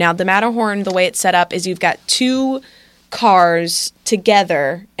Matterhorn. Now, the Matterhorn, the way it's set up is you've got 2 cars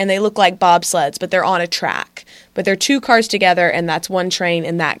together, and they look like bobsleds, but they're on a track. But they're 2 cars together, and that's one train,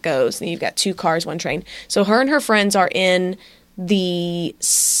 and that goes. And you've got 2 cars, 1 train. So her and her friends are in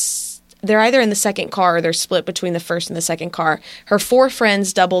they're either in the second car or they're split between the first and the second car. Her 4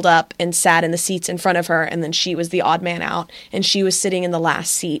 friends doubled up and sat in the seats in front of her, and then she was the odd man out, and she was sitting in the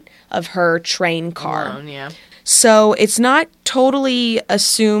last seat of her train car. Alone, yeah. So it's not totally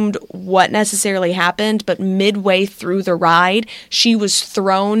assumed what necessarily happened, but midway through the ride, she was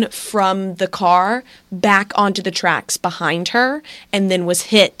thrown from the car back onto the tracks behind her, and then was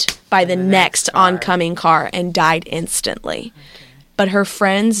hit by the next oncoming car and died instantly. Okay. But her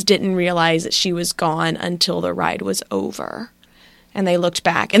friends didn't realize that she was gone until the ride was over. And they looked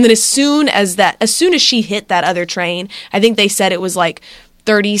back. And then as soon as she hit that other train, I think they said it was like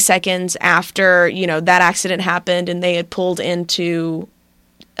 30 seconds after, that accident happened and they had pulled into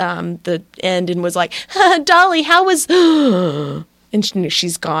the end and was like, Dolly, how was... and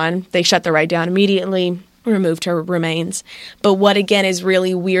she's gone. They shut the ride down immediately, removed her remains. But what, again, is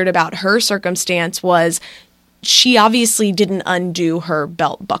really weird about her circumstance was... she obviously didn't undo her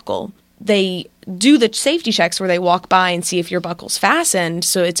belt buckle. They do the safety checks where they walk by and see if your buckle's fastened,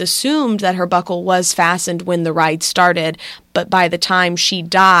 so it's assumed that her buckle was fastened when the ride started, but by the time she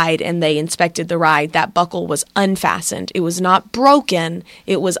died and they inspected the ride, that buckle was unfastened. It was not broken,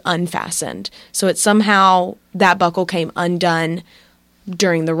 it was unfastened. So it somehow, that buckle came undone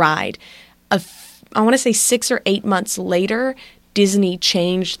during the ride. I want to say 6 or 8 months later, Disney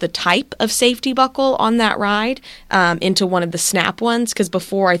changed the type of safety buckle on that ride into one of the snap ones, because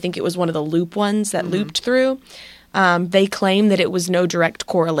before I think it was one of the loop ones that looped through. They claim that it was no direct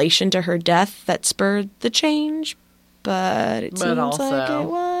correlation to her death that spurred the change, but it seems also, like it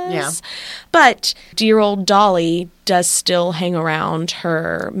was. Yeah. But dear old Dolly does still hang around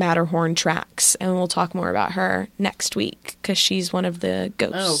her Matterhorn tracks, and we'll talk more about her next week because she's one of the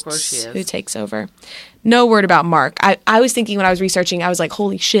ghosts who takes over. No word about Mark. I was thinking when I was researching, I was like,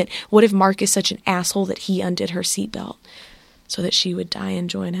 holy shit, what if Mark is such an asshole that he undid her seatbelt so that she would die and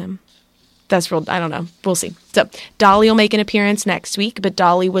join him? That's real. I don't know. We'll see. So Dolly will make an appearance next week, but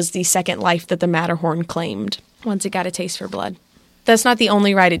Dolly was the second life that the Matterhorn claimed once it got a taste for blood. That's not the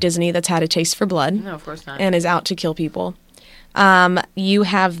only ride at Disney that's had a taste for blood. No, of course not. And is out to kill people. You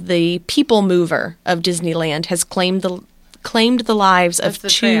have the People Mover of Disneyland has claimed the lives of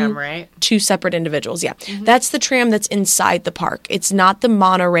two separate individuals. Yeah. Mm-hmm. That's the tram that's inside the park. It's not the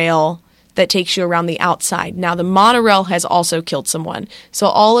monorail that takes you around the outside. Now, the monorail has also killed someone. So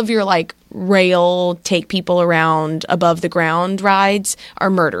all of your, rail, take people around above the ground rides are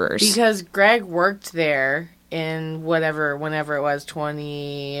murderers. Because Greg worked there in whenever it was,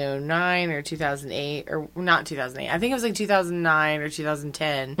 2009 or 2008, or not 2008. I think it was 2009 or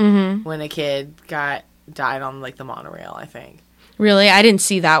 2010 when a kid died on the monorail, I think. Really? I didn't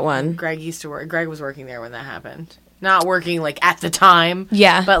see that one. Greg was working there when that happened. Not working at the time.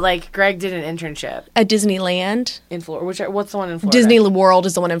 Yeah. But Greg did an internship at Disneyland in Florida. What's the one in Florida? Disney World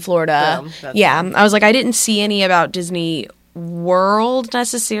is the one in Florida. Yeah. I was I didn't see any about Disney World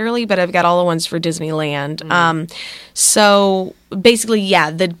necessarily, but I've got all the ones for Disneyland. So basically,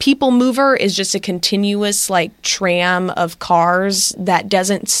 yeah, the people mover is just a continuous like tram of cars that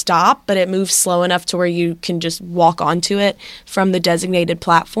doesn't stop, but it moves slow enough to where you can just walk onto it from the designated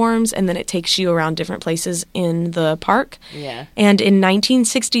platforms, and then it takes you around different places in the park. Yeah. And in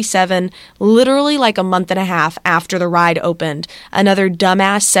 1967, literally like a month and a half after the ride opened, another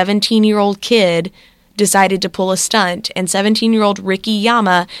dumbass 17-year-old kid decided to pull a stunt, and 17-year-old Ricky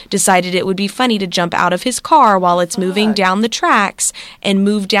Yama decided it would be funny to jump out of his car while it's moving down the tracks and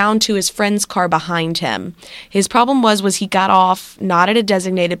move down to his friend's car behind him. His problem was he got off not at a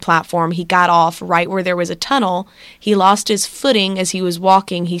designated platform. He got off right where there was a tunnel. He lost his footing as he was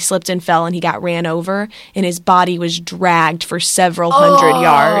walking. He slipped and fell, and he got ran over, and his body was dragged for several hundred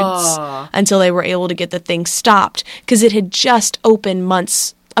yards until they were able to get the thing stopped, because it had just opened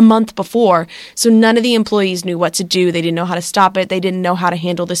a month before, so none of the employees knew what to do. They didn't know how to stop it. They didn't know how to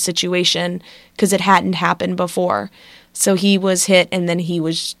handle the situation because it hadn't happened before. So he was hit, and then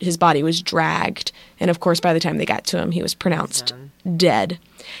his body was dragged. And of course, by the time they got to him, he was pronounced dead.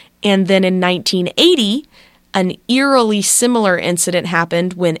 And then in 1980, an eerily similar incident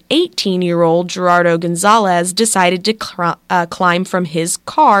happened when 18-year-old Gerardo Gonzalez decided to climb from his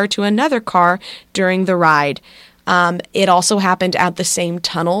car to another car during the ride. It also happened at the same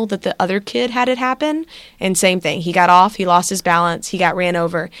tunnel that the other kid had it happen. And same thing. He got off, he lost his balance, he got ran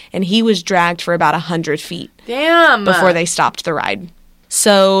over, and he was dragged for about 100 feet. Damn! Before they stopped the ride.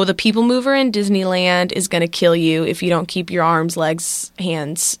 So the people mover in Disneyland is going to kill you if you don't keep your arms, legs,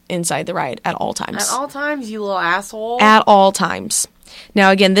 hands inside the ride at all times. At all times, you little asshole? At all times.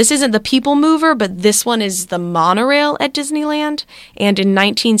 Now, again, this isn't the people mover, but this one is the monorail at Disneyland. And in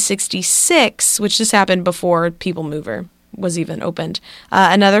 1966, which just happened before people mover was even opened,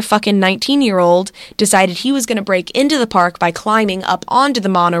 another fucking 19-year-old decided he was going to break into the park by climbing up onto the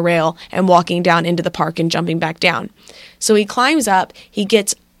monorail and walking down into the park and jumping back down. So he climbs up, he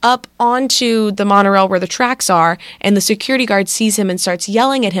gets up onto the monorail where the tracks are, and the security guard sees him and starts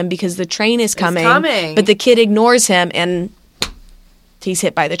yelling at him because the train is coming. But the kid ignores him, and he's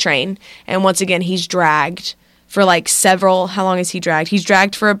hit by the train. And once again, he's dragged for like how long is he dragged? He's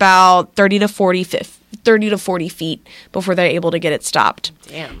dragged for about 30 to 40 feet before they're able to get it stopped.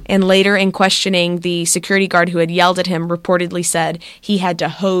 Damn. And later in questioning, the security guard who had yelled at him reportedly said he had to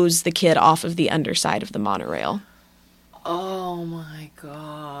hose the kid off of the underside of the monorail. Oh my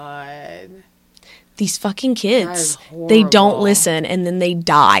God. These fucking kids, they don't listen, and then they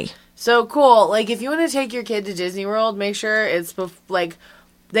die. So cool. Like, if you want to take your kid to Disney World, make sure it's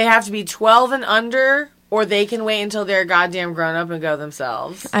they have to be 12 and under, or they can wait until they're goddamn grown up and go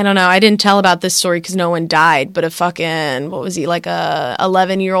themselves. I don't know. I didn't tell about this story because no one died, but a fucking, what was he, like a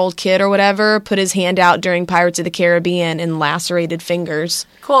 11-year-old kid or whatever, put his hand out during Pirates of the Caribbean and lacerated fingers.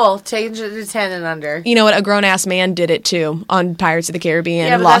 Cool. Change it to 10 and under. You know what? A grown-ass man did it, too, on Pirates of the Caribbean.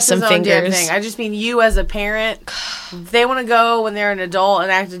 Yeah, but lost that's some his own damn fingers. thing. I just mean you as a parent. If they want to go when they're an adult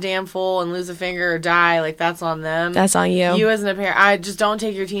and act a damn fool and lose a finger or die, like, that's on them. That's on you. You as a parent, I just don't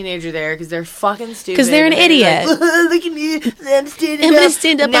take your teenager there because they're fucking stupid. Because they're an idiot. Like, look at me. I'm standing I'm going to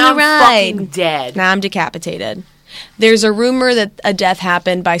stand up now on the I'm ride. fucking dead. Now I'm decapitated. There's a rumor that a death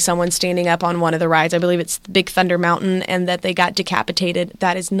happened by someone standing up on one of the rides. I believe it's Big Thunder Mountain, and that they got decapitated.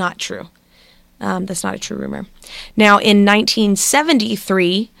 That is not true. That's not a true rumor. Now, in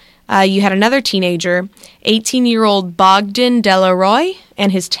 1973, you had another teenager, 18-year-old Bogdan Delaroy,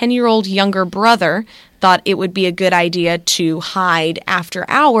 and his 10-year-old younger brother thought it would be a good idea to hide after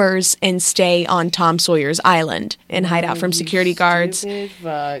hours and stay on Tom Sawyer's Island and hide out from security guards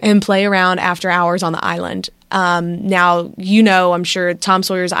and play around after hours on the island. Now, I'm sure Tom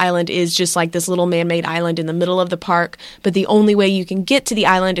Sawyer's Island is just like this little man-made island in the middle of the park, but the only way you can get to the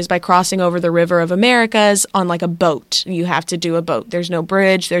island is by crossing over the River of Americas on like a boat. You have to do a boat. There's no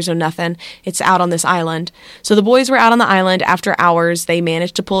bridge. There's no nothing. It's out on this island. So the boys were out on the island after hours. They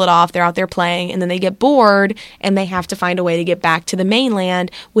managed to pull it off. They're out there playing, and then they get bored, and they have to find a way to get back to the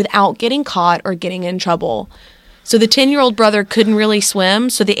mainland without getting caught or getting in trouble. So the 10-year-old brother couldn't really swim,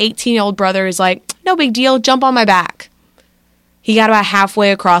 so the 18-year-old brother is like, no big deal, jump on my back. He got about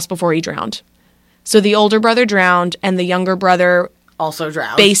halfway across before he drowned. So the older brother drowned, and the younger brother also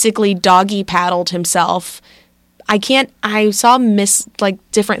drowned. Basically doggy paddled himself. I saw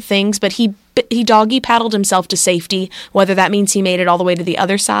different things, but he doggy paddled himself to safety, whether that means he made it all the way to the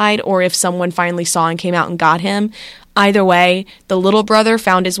other side or if someone finally saw and came out and got him. Either way, the little brother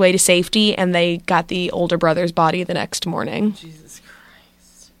found his way to safety, and they got the older brother's body the next morning. Jesus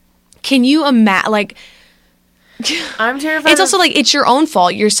Christ. Can you imagine, I'm terrified. It's also it's your own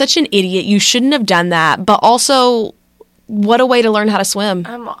fault. You're such an idiot. You shouldn't have done that. But also, what a way to learn how to swim.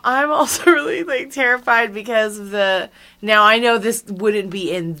 I'm also really like terrified because of now I know this wouldn't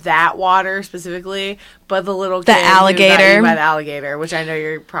be in that water specifically, but the little kid alligator. who got eaten by the alligator, which I know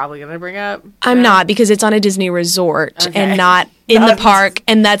you're probably going to bring up. I'm not, because it's on a Disney resort and not in the park,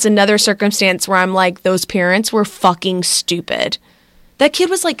 and that's another circumstance where I'm like, those parents were fucking stupid. That kid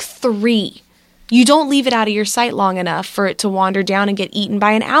was like 3. You don't leave it out of your sight long enough for it to wander down and get eaten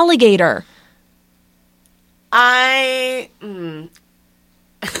by an alligator. That's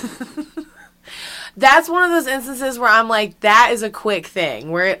one of those instances where I'm like, that is a quick thing,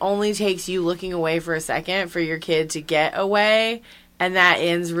 where it only takes you looking away for a second for your kid to get away, and that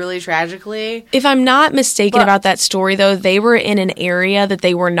ends really tragically. If I'm not mistaken about that story, though, they were in an area that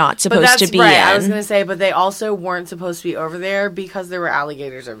they were not supposed to be in. I was going to say, but they also weren't supposed to be over there because there were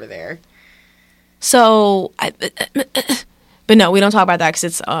alligators over there. So, but no, we don't talk about that because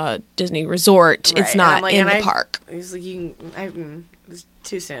it's a Disney resort. Right. It's not in the park. It's like it's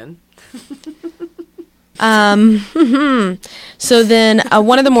too soon. So then,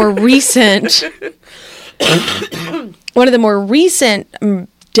 one of the more recent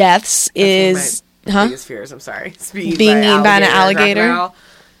deaths is biggest fears. I'm sorry, being eaten by an alligator.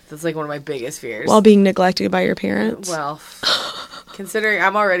 That's like one of my biggest fears. While being neglected by your parents. Well, considering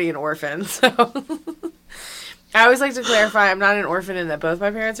I'm already an orphan, so I always like to clarify I'm not an orphan in that both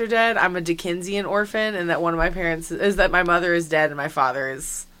my parents are dead. I'm a Dickensian orphan, and that one of my parents is that my mother is dead and my father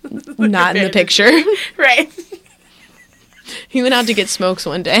is not in the picture. Right. He went out to get smokes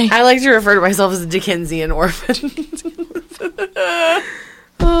one day. I like to refer to myself as a Dickensian orphan.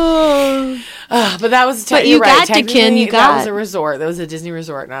 But that was but you got Dicken. You got that was a resort. That was a Disney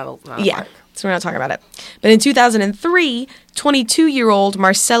resort, not a park. So we're not talking about it. But in 2003, 22-year-old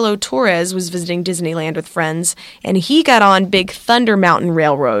Marcelo Torres was visiting Disneyland with friends, and he got on Big Thunder Mountain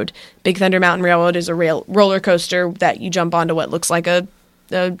Railroad. Big Thunder Mountain Railroad is a roller coaster that you jump onto what looks like a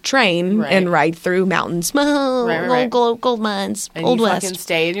train and ride through mountains, gold mines, and Old you West. Fucking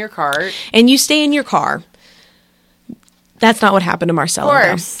stay in your cart. And you stay in your car. That's not what happened to Marcelo, of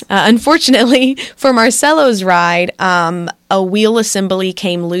course. Unfortunately, for Marcelo's ride, a wheel assembly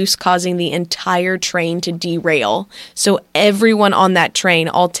came loose, causing the entire train to derail. So everyone on that train,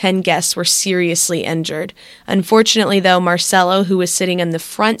 all 10 guests, were seriously injured. Unfortunately, though, Marcelo, who was sitting in the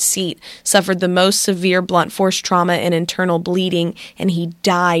front seat, suffered the most severe blunt force trauma and internal bleeding, and he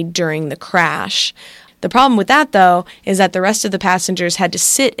died during the crash. The problem with that, though, is that the rest of the passengers had to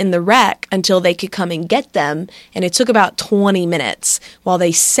sit in the wreck until they could come and get them, and it took about 20 minutes while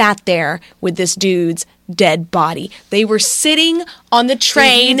they sat there with this dude's dead body. They were sitting on the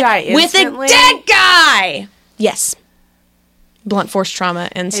train with a dead guy! Yes. Blunt force trauma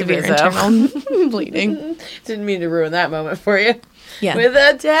and severe internal bleeding. Didn't mean to ruin that moment for you. Yeah. With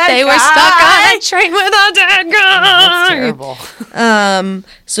a dead guy. They were stuck on a train with a dead guy. That's terrible.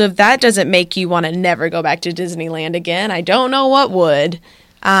 So if that doesn't make you want to never go back to Disneyland again, I don't know what would.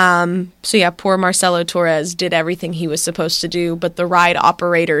 So yeah, poor Marcelo Torres did everything he was supposed to do, but the ride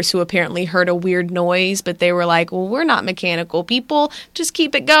operators, who apparently heard a weird noise, but they were like, well, we're not mechanical people, just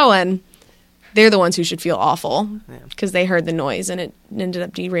keep it going. They're the ones who should feel awful because they heard the noise and it ended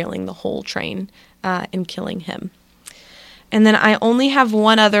up derailing the whole train and killing him. And then I only have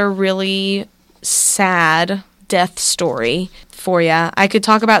one other really sad death story for you. I could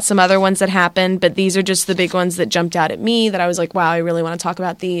talk about some other ones that happened, but these are just the big ones that jumped out at me that I was like, wow, I really want to talk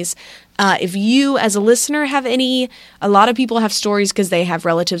about these. If you, as a listener, have any, a lot of people have stories because they have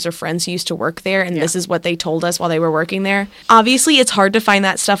relatives or friends who used to work there, and this is what they told us while they were working there. Obviously, it's hard to find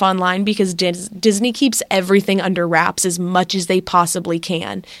that stuff online because Disney keeps everything under wraps as much as they possibly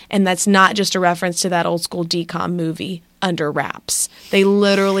can. And that's not just a reference to that old school DCOM movie, Under Wraps. They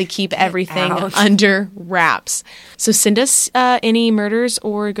literally keep everything under wraps. So send us any murders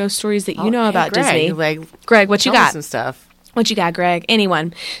or ghost stories that you know about Disney. Greg, what you got? Some stuff. What you got, Greg?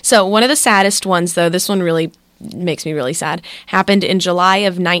 Anyone. So one of the saddest ones, though, this one really makes me really sad, happened in July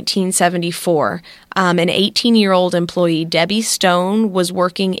of 1974. An 18-year-old employee, Debbie Stone, was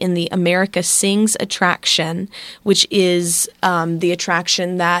working in the America Sings attraction, which is the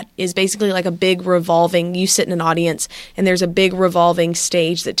attraction that is basically like a big revolving, you sit in an audience, and there's a big revolving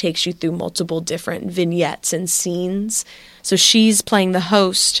stage that takes you through multiple different vignettes and scenes. So she's playing the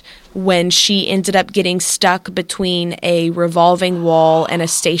host when she ended up getting stuck between a revolving wall and a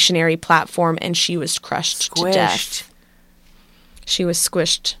stationary platform, and she was crushed to death. She was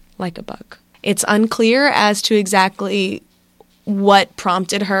squished like a bug. It's unclear as to exactly what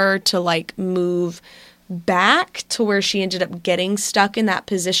prompted her to like move back to where she ended up getting stuck in that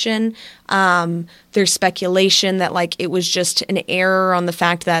position. There's speculation that like it was just an error on the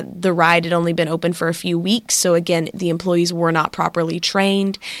fact that the ride had only been open for a few weeks. So again, the employees were not properly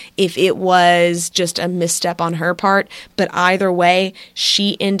trained. If it was just a misstep on her part, but either way,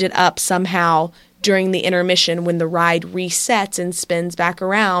 she ended up somehow during the intermission when the ride resets and spins back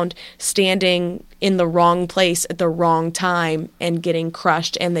around, standing in the wrong place at the wrong time and getting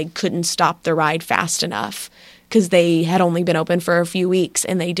crushed, and they couldn't stop the ride fast enough because they had only been open for a few weeks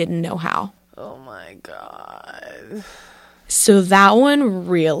and they didn't know how. Oh my God. So that one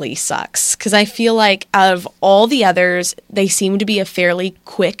really sucks because I feel like out of all the others, they seem to be a fairly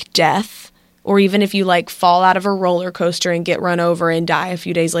quick death. Or even if you like fall out of a roller coaster and get run over and die a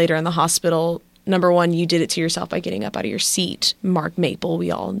few days later in the hospital, number one, you did it to yourself by getting up out of your seat. Mark Maple,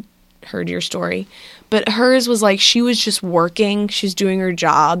 we all heard your story. But hers was like she was just working, she's doing her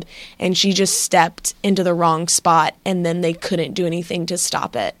job, and she just stepped into the wrong spot, and then they couldn't do anything to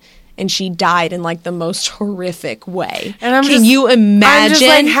stop it. And she died in like the most horrific way. And Can you imagine? I'm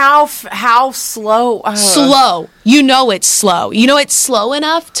just like, how slow? Slow. You know it's slow. You know it's slow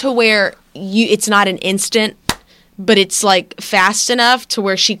enough to where it's not an instant, but it's like fast enough to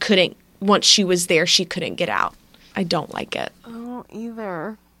where she couldn't. Once she was there, she couldn't get out. I don't like it. I don't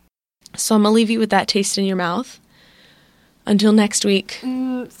either. So I'm going to leave you with that taste in your mouth until next week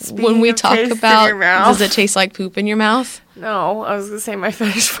when we talk about does it taste like poop in your mouth? No, I was going to say my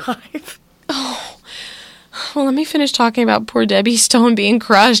fetish 5. Oh, well, let me finish talking about poor Debbie Stone being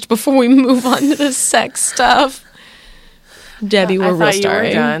crushed before we move on to the sex stuff. Debbie, we're real sorry.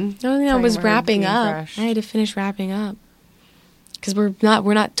 You were done. No, I was wrapping up. Crushed. I had to finish wrapping up. Because we're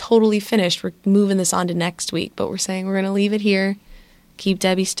not totally finished. We're moving this on to next week, but we're saying we're going to leave it here. Keep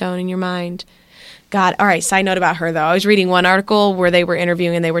Debbie Stone in your mind. God, all right, side note about her, though. I was reading one article where they were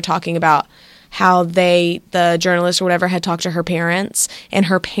interviewing and they were talking about how the journalist or whatever, had talked to her parents, and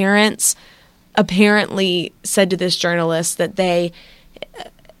her parents apparently said to this journalist that they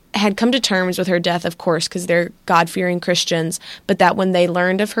had come to terms with her death, of course, because they're God-fearing Christians, but that when they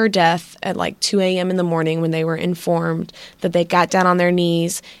learned of her death at like 2 a.m. in the morning, when they were informed, that they got down on their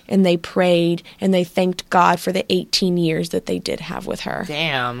knees and they prayed and they thanked God for the 18 years that they did have with her.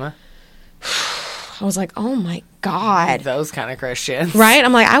 Damn. I was like, oh my God. Those kind of Christians. Right?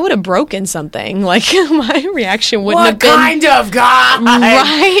 I'm like, I would have broken something. Like, my reaction wouldn't have been... What kind of God?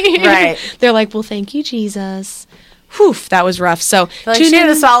 Right? Right. They're like, well, thank you, Jesus. Whew, that was rough. So like she had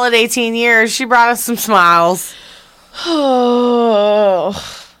a solid 18 years. She brought us some smiles. Oh.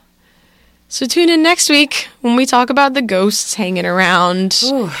 So tune in next week when we talk about the ghosts hanging around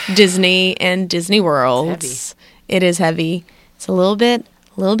Disney and Disney World. It is heavy. It's a little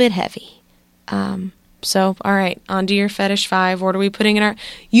bit heavy. So, all right, on to your fetish 5. What are we putting in our...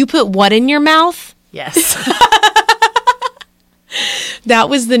 You put what in your mouth? Yes. That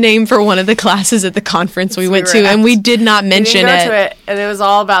was the name for one of the classes at the conference we went to, and we did not mention it. And it was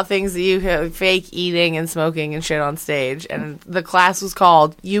all about things that you could fake eating and smoking and shit on stage. And the class was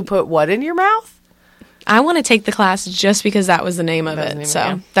called "You Put What in Your Mouth?" I want to take the class just because that was the name of it.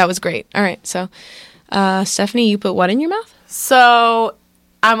 So that was great. All right, so Stephanie, you put what in your mouth? So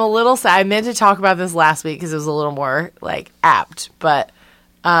I'm a little sad. I meant to talk about this last week because it was a little more like apt, but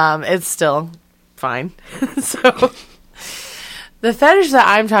it's still fine. So. The fetish that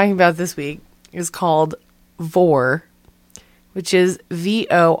I'm talking about this week is called vore, which is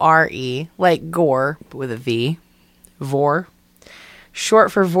V-O-R-E, like gore, but with a V. Vore.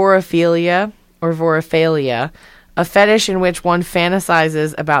 Short for vorophilia or vorophilia, a fetish in which one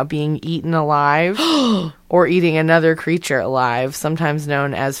fantasizes about being eaten alive or eating another creature alive, sometimes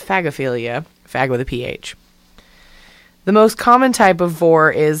known as phagophilia, phag with a PH. The most common type of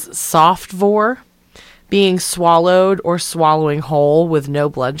vore is soft vore, being swallowed or swallowing whole with no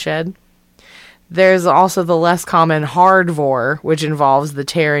bloodshed. There's also the less common hard vore, which involves the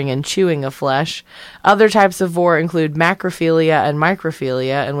tearing and chewing of flesh. Other types of vore include macrophilia and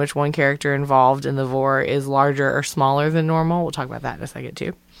microphilia, in which one character involved in the vore is larger or smaller than normal. We'll talk about that in a second,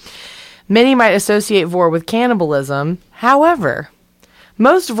 too. Many might associate vore with cannibalism. However,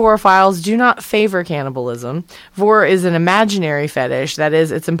 most vorophiles do not favor cannibalism. Vore is an imaginary fetish. That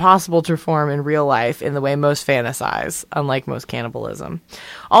is, it's impossible to perform in real life in the way most fantasize, unlike most cannibalism.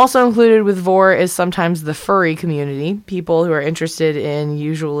 Also included with vore is sometimes the furry community, people who are interested in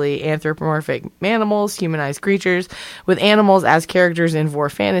usually anthropomorphic animals, humanized creatures, with animals as characters in vore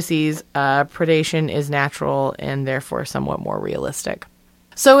fantasies. Predation is natural and therefore somewhat more realistic.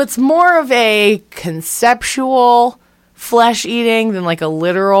 So it's more of a conceptual flesh eating than like a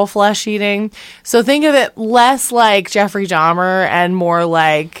literal flesh eating. So think of it less like Jeffrey Dahmer and more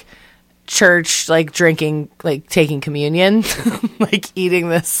like church, like drinking, like taking communion, like eating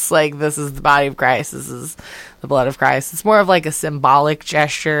this, like this is the body of Christ, this is the blood of Christ. It's more of like a symbolic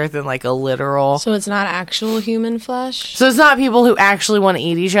gesture than like a literal. So it's not actual human flesh? So it's not people who actually want to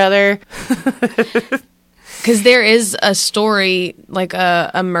eat each other. Because there is a story, like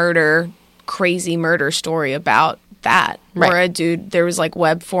a crazy murder story about that. Right. Where a dude, there was like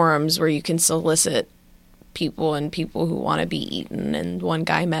web forums where you can solicit people and people who want to be eaten. And one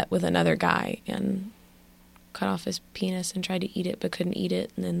guy met with another guy and cut off his penis and tried to eat it but couldn't eat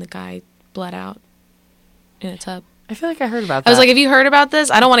it. And then the guy bled out in a tub. I feel like I heard about that. I was like, have you heard about this?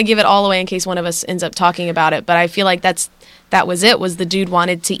 I don't want to give it all away in case one of us ends up talking about it, but I feel like that was it, was the dude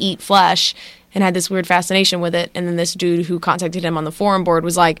wanted to eat flesh and had this weird fascination with it. And then this dude who contacted him on the forum board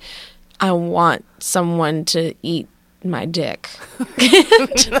was like, I want someone to eat my dick.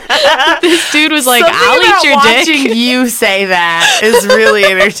 This dude was like, Something I'll about eat your watching dick. you say that is really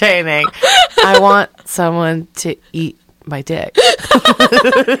entertaining. I want someone to eat my dick.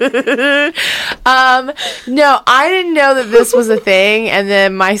 No, I didn't know that this was a thing, and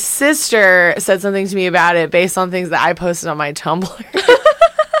then my sister said something to me about it based on things that I posted on my Tumblr.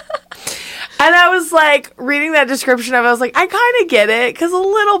 And I was like, reading that description of it, I was like, I kind of get it, because a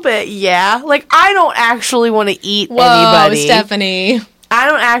little bit, yeah. Like, I don't actually want to eat anybody. Stephanie. I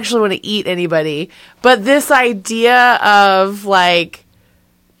don't actually want to eat anybody. But this idea of, like,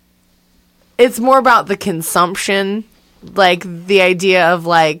 it's more about the consumption. Like, the idea of,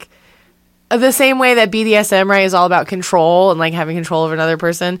 like, the same way that BDSM, right, is all about control and, like, having control over another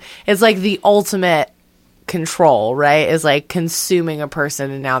person. It's, like, the ultimate control, right, is, like, consuming a person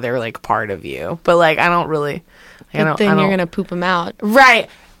and now they're, like, part of you. But, like, I don't really... But then you're going to poop them out. Right.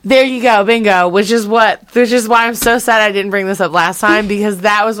 There you go. Bingo. Which is why I'm so sad I didn't bring this up last time, because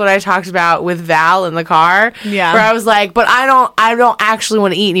that was what I talked about with Val in the car. Yeah. Where I was like, but I don't actually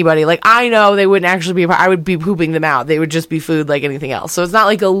want to eat anybody. Like, I know they wouldn't actually be, I would be pooping them out. They would just be food like anything else. So it's not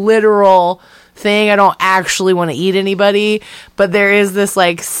like a literal thing. I don't actually want to eat anybody, but there is this,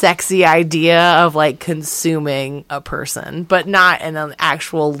 like, sexy idea of, like, consuming a person, but not in an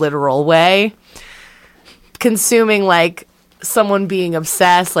actual literal way. Consuming, like, someone being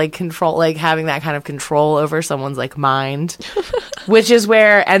obsessed, like, control, like, having that kind of control over someone's, like, mind. Which is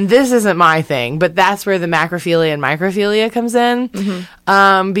where, and this isn't my thing, but that's where the macrophilia and microphilia comes in.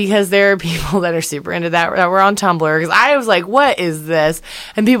 Mm-hmm. Because there are people that are super into that were on Tumblr. Because I was like, what is this?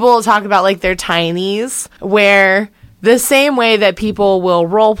 And people will talk about, like, their tinies, where the same way that people will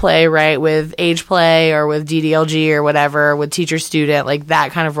role play, right, with age play or with DDLG or whatever, with teacher student, like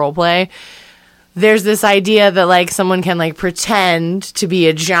that kind of role play. There's this idea that, like, someone can, like, pretend to be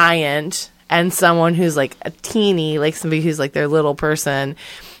a giant and someone who's, like, a teeny, like, somebody who's, like, their little person,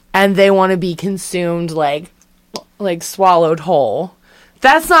 and they want to be consumed, like swallowed whole.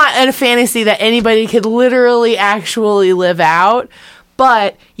 That's not a fantasy that anybody could literally actually live out,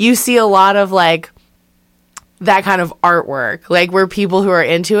 but you see a lot of, like, that kind of artwork, like, where people who are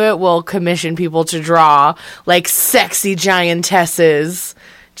into it will commission people to draw, like, sexy giantesses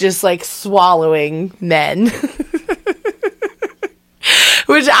just, like, swallowing men.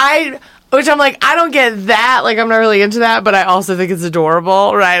 Which I'm like, I don't get that. Like, I'm not really into that, but I also think it's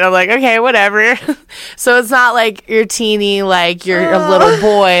adorable, right? I'm like, okay, whatever. So it's not like you're teeny, like, you're a little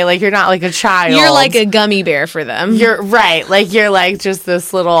boy. Like, you're not like a child. You're like a gummy bear for them. You're right. Like, you're like just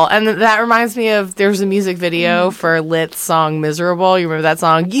this little... And that reminds me of... There was a music video for Lit's song, Miserable. You remember that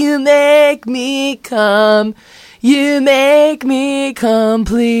song? You make me come... You make me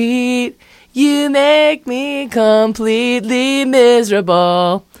complete. You make me completely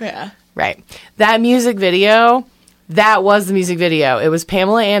miserable. Yeah. Right. That music video, that was the music video. It was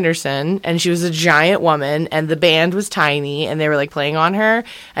Pamela Anderson, and she was a giant woman, and the band was tiny, and they were, like, playing on her,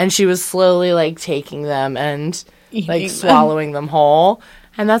 and she was slowly, like, taking them and, like, swallowing them whole.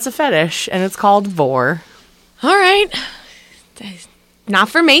 And that's a fetish, and it's called vor. All right. Not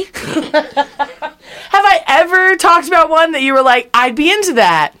for me. Have I ever talked about one that you were like, I'd be into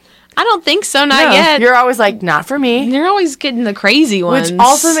that? I don't think so, not yet. You're always like, not for me. You're always getting the crazy ones. Which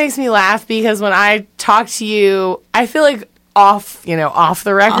also makes me laugh, because when I talk to you, I feel like off the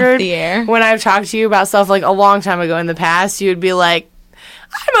record. Off the air. When I've talked to you about stuff, like, a long time ago in the past, you would be like,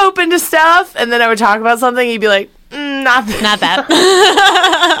 I'm open to stuff. And then I would talk about something, and you'd be like, not that.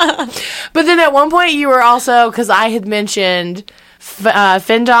 But then at one point you were also, because I had mentioned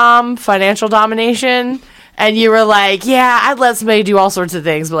FinDom, financial domination, and you were like, yeah, I'd let somebody do all sorts of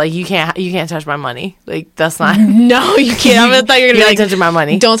things, but, like, you can't touch my money. Like, that's not... No, you can't. I thought you were going to be like, touching my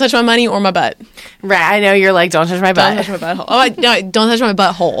money. Don't touch my money or my butt. Right, I know you're like, don't touch my butt. Don't touch my butthole. Oh, no, don't touch my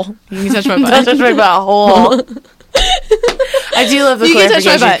butthole. You can touch my butt. Don't touch my butthole. I do love the You can touch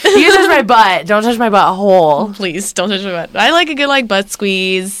my clarification. butt. You can touch my butt. Don't touch my butthole. Please don't touch my butt. I like a good butt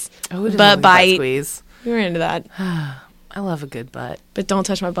squeeze, Who doesn't butt like bite. squeeze? We were into that, I love a good butt. but don't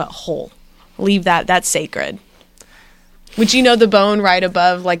touch my butthole. Leave that. That's sacred. Would you know the bone right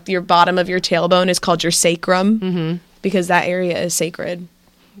above, your bottom of your tailbone, is called your sacrum? Because that area is sacred.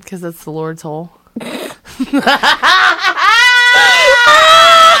 Because that's the Lord's hole.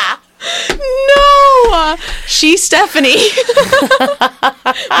 No, she's Stephanie. We're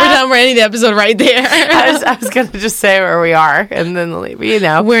done. We're ending the episode right there. I was going to just say where we are and then leave.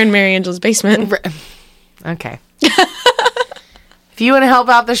 We're in Mary Angela's basement. Okay. If you want to help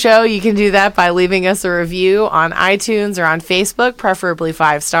out the show, you can do that by leaving us a review on iTunes or on Facebook, preferably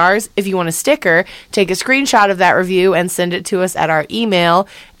 5 stars. If you want a sticker, take a screenshot of that review and send it to us at our email,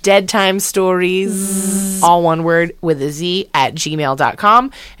 deadtimestories, all one word with a Z, at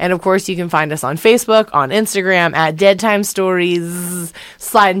gmail.com. And of course, you can find us on Facebook, on Instagram at deadtimestories.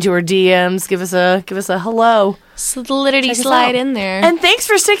 Slide into our DMs, give us a hello. Solidity Check us slide out. in there. And thanks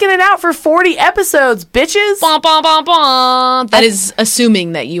for sticking it out for 40 episodes, bitches. Bom, bom, bom, bom. That is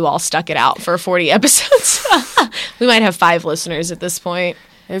assuming that you all stuck it out for 40 episodes. We might have 5 listeners at this point.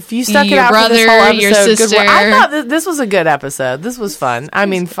 If you stuck it Your out for this whole brother, episode, your good sister. work. I thought this was a good episode. This was fun. I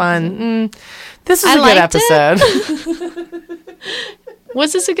mean, fun. This was I a good liked it. episode.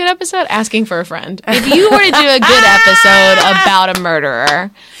 Was this a good episode? Asking for a friend. If you were to do a good episode about a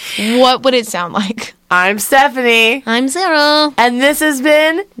murderer, what would it sound like? I'm Stephanie, I'm Sarah. and this has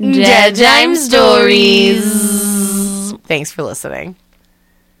been Dead Time Stories. Thanks for listening.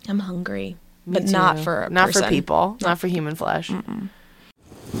 I'm hungry, Me but not too. for a not person. for people, not for human flesh.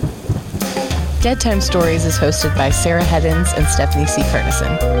 Dead Time Stories is hosted by Sarah Heddens and Stephanie C.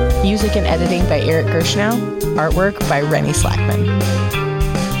 Kernison. Music and editing by Eric Gershnow. Artwork by Rennie Slackman.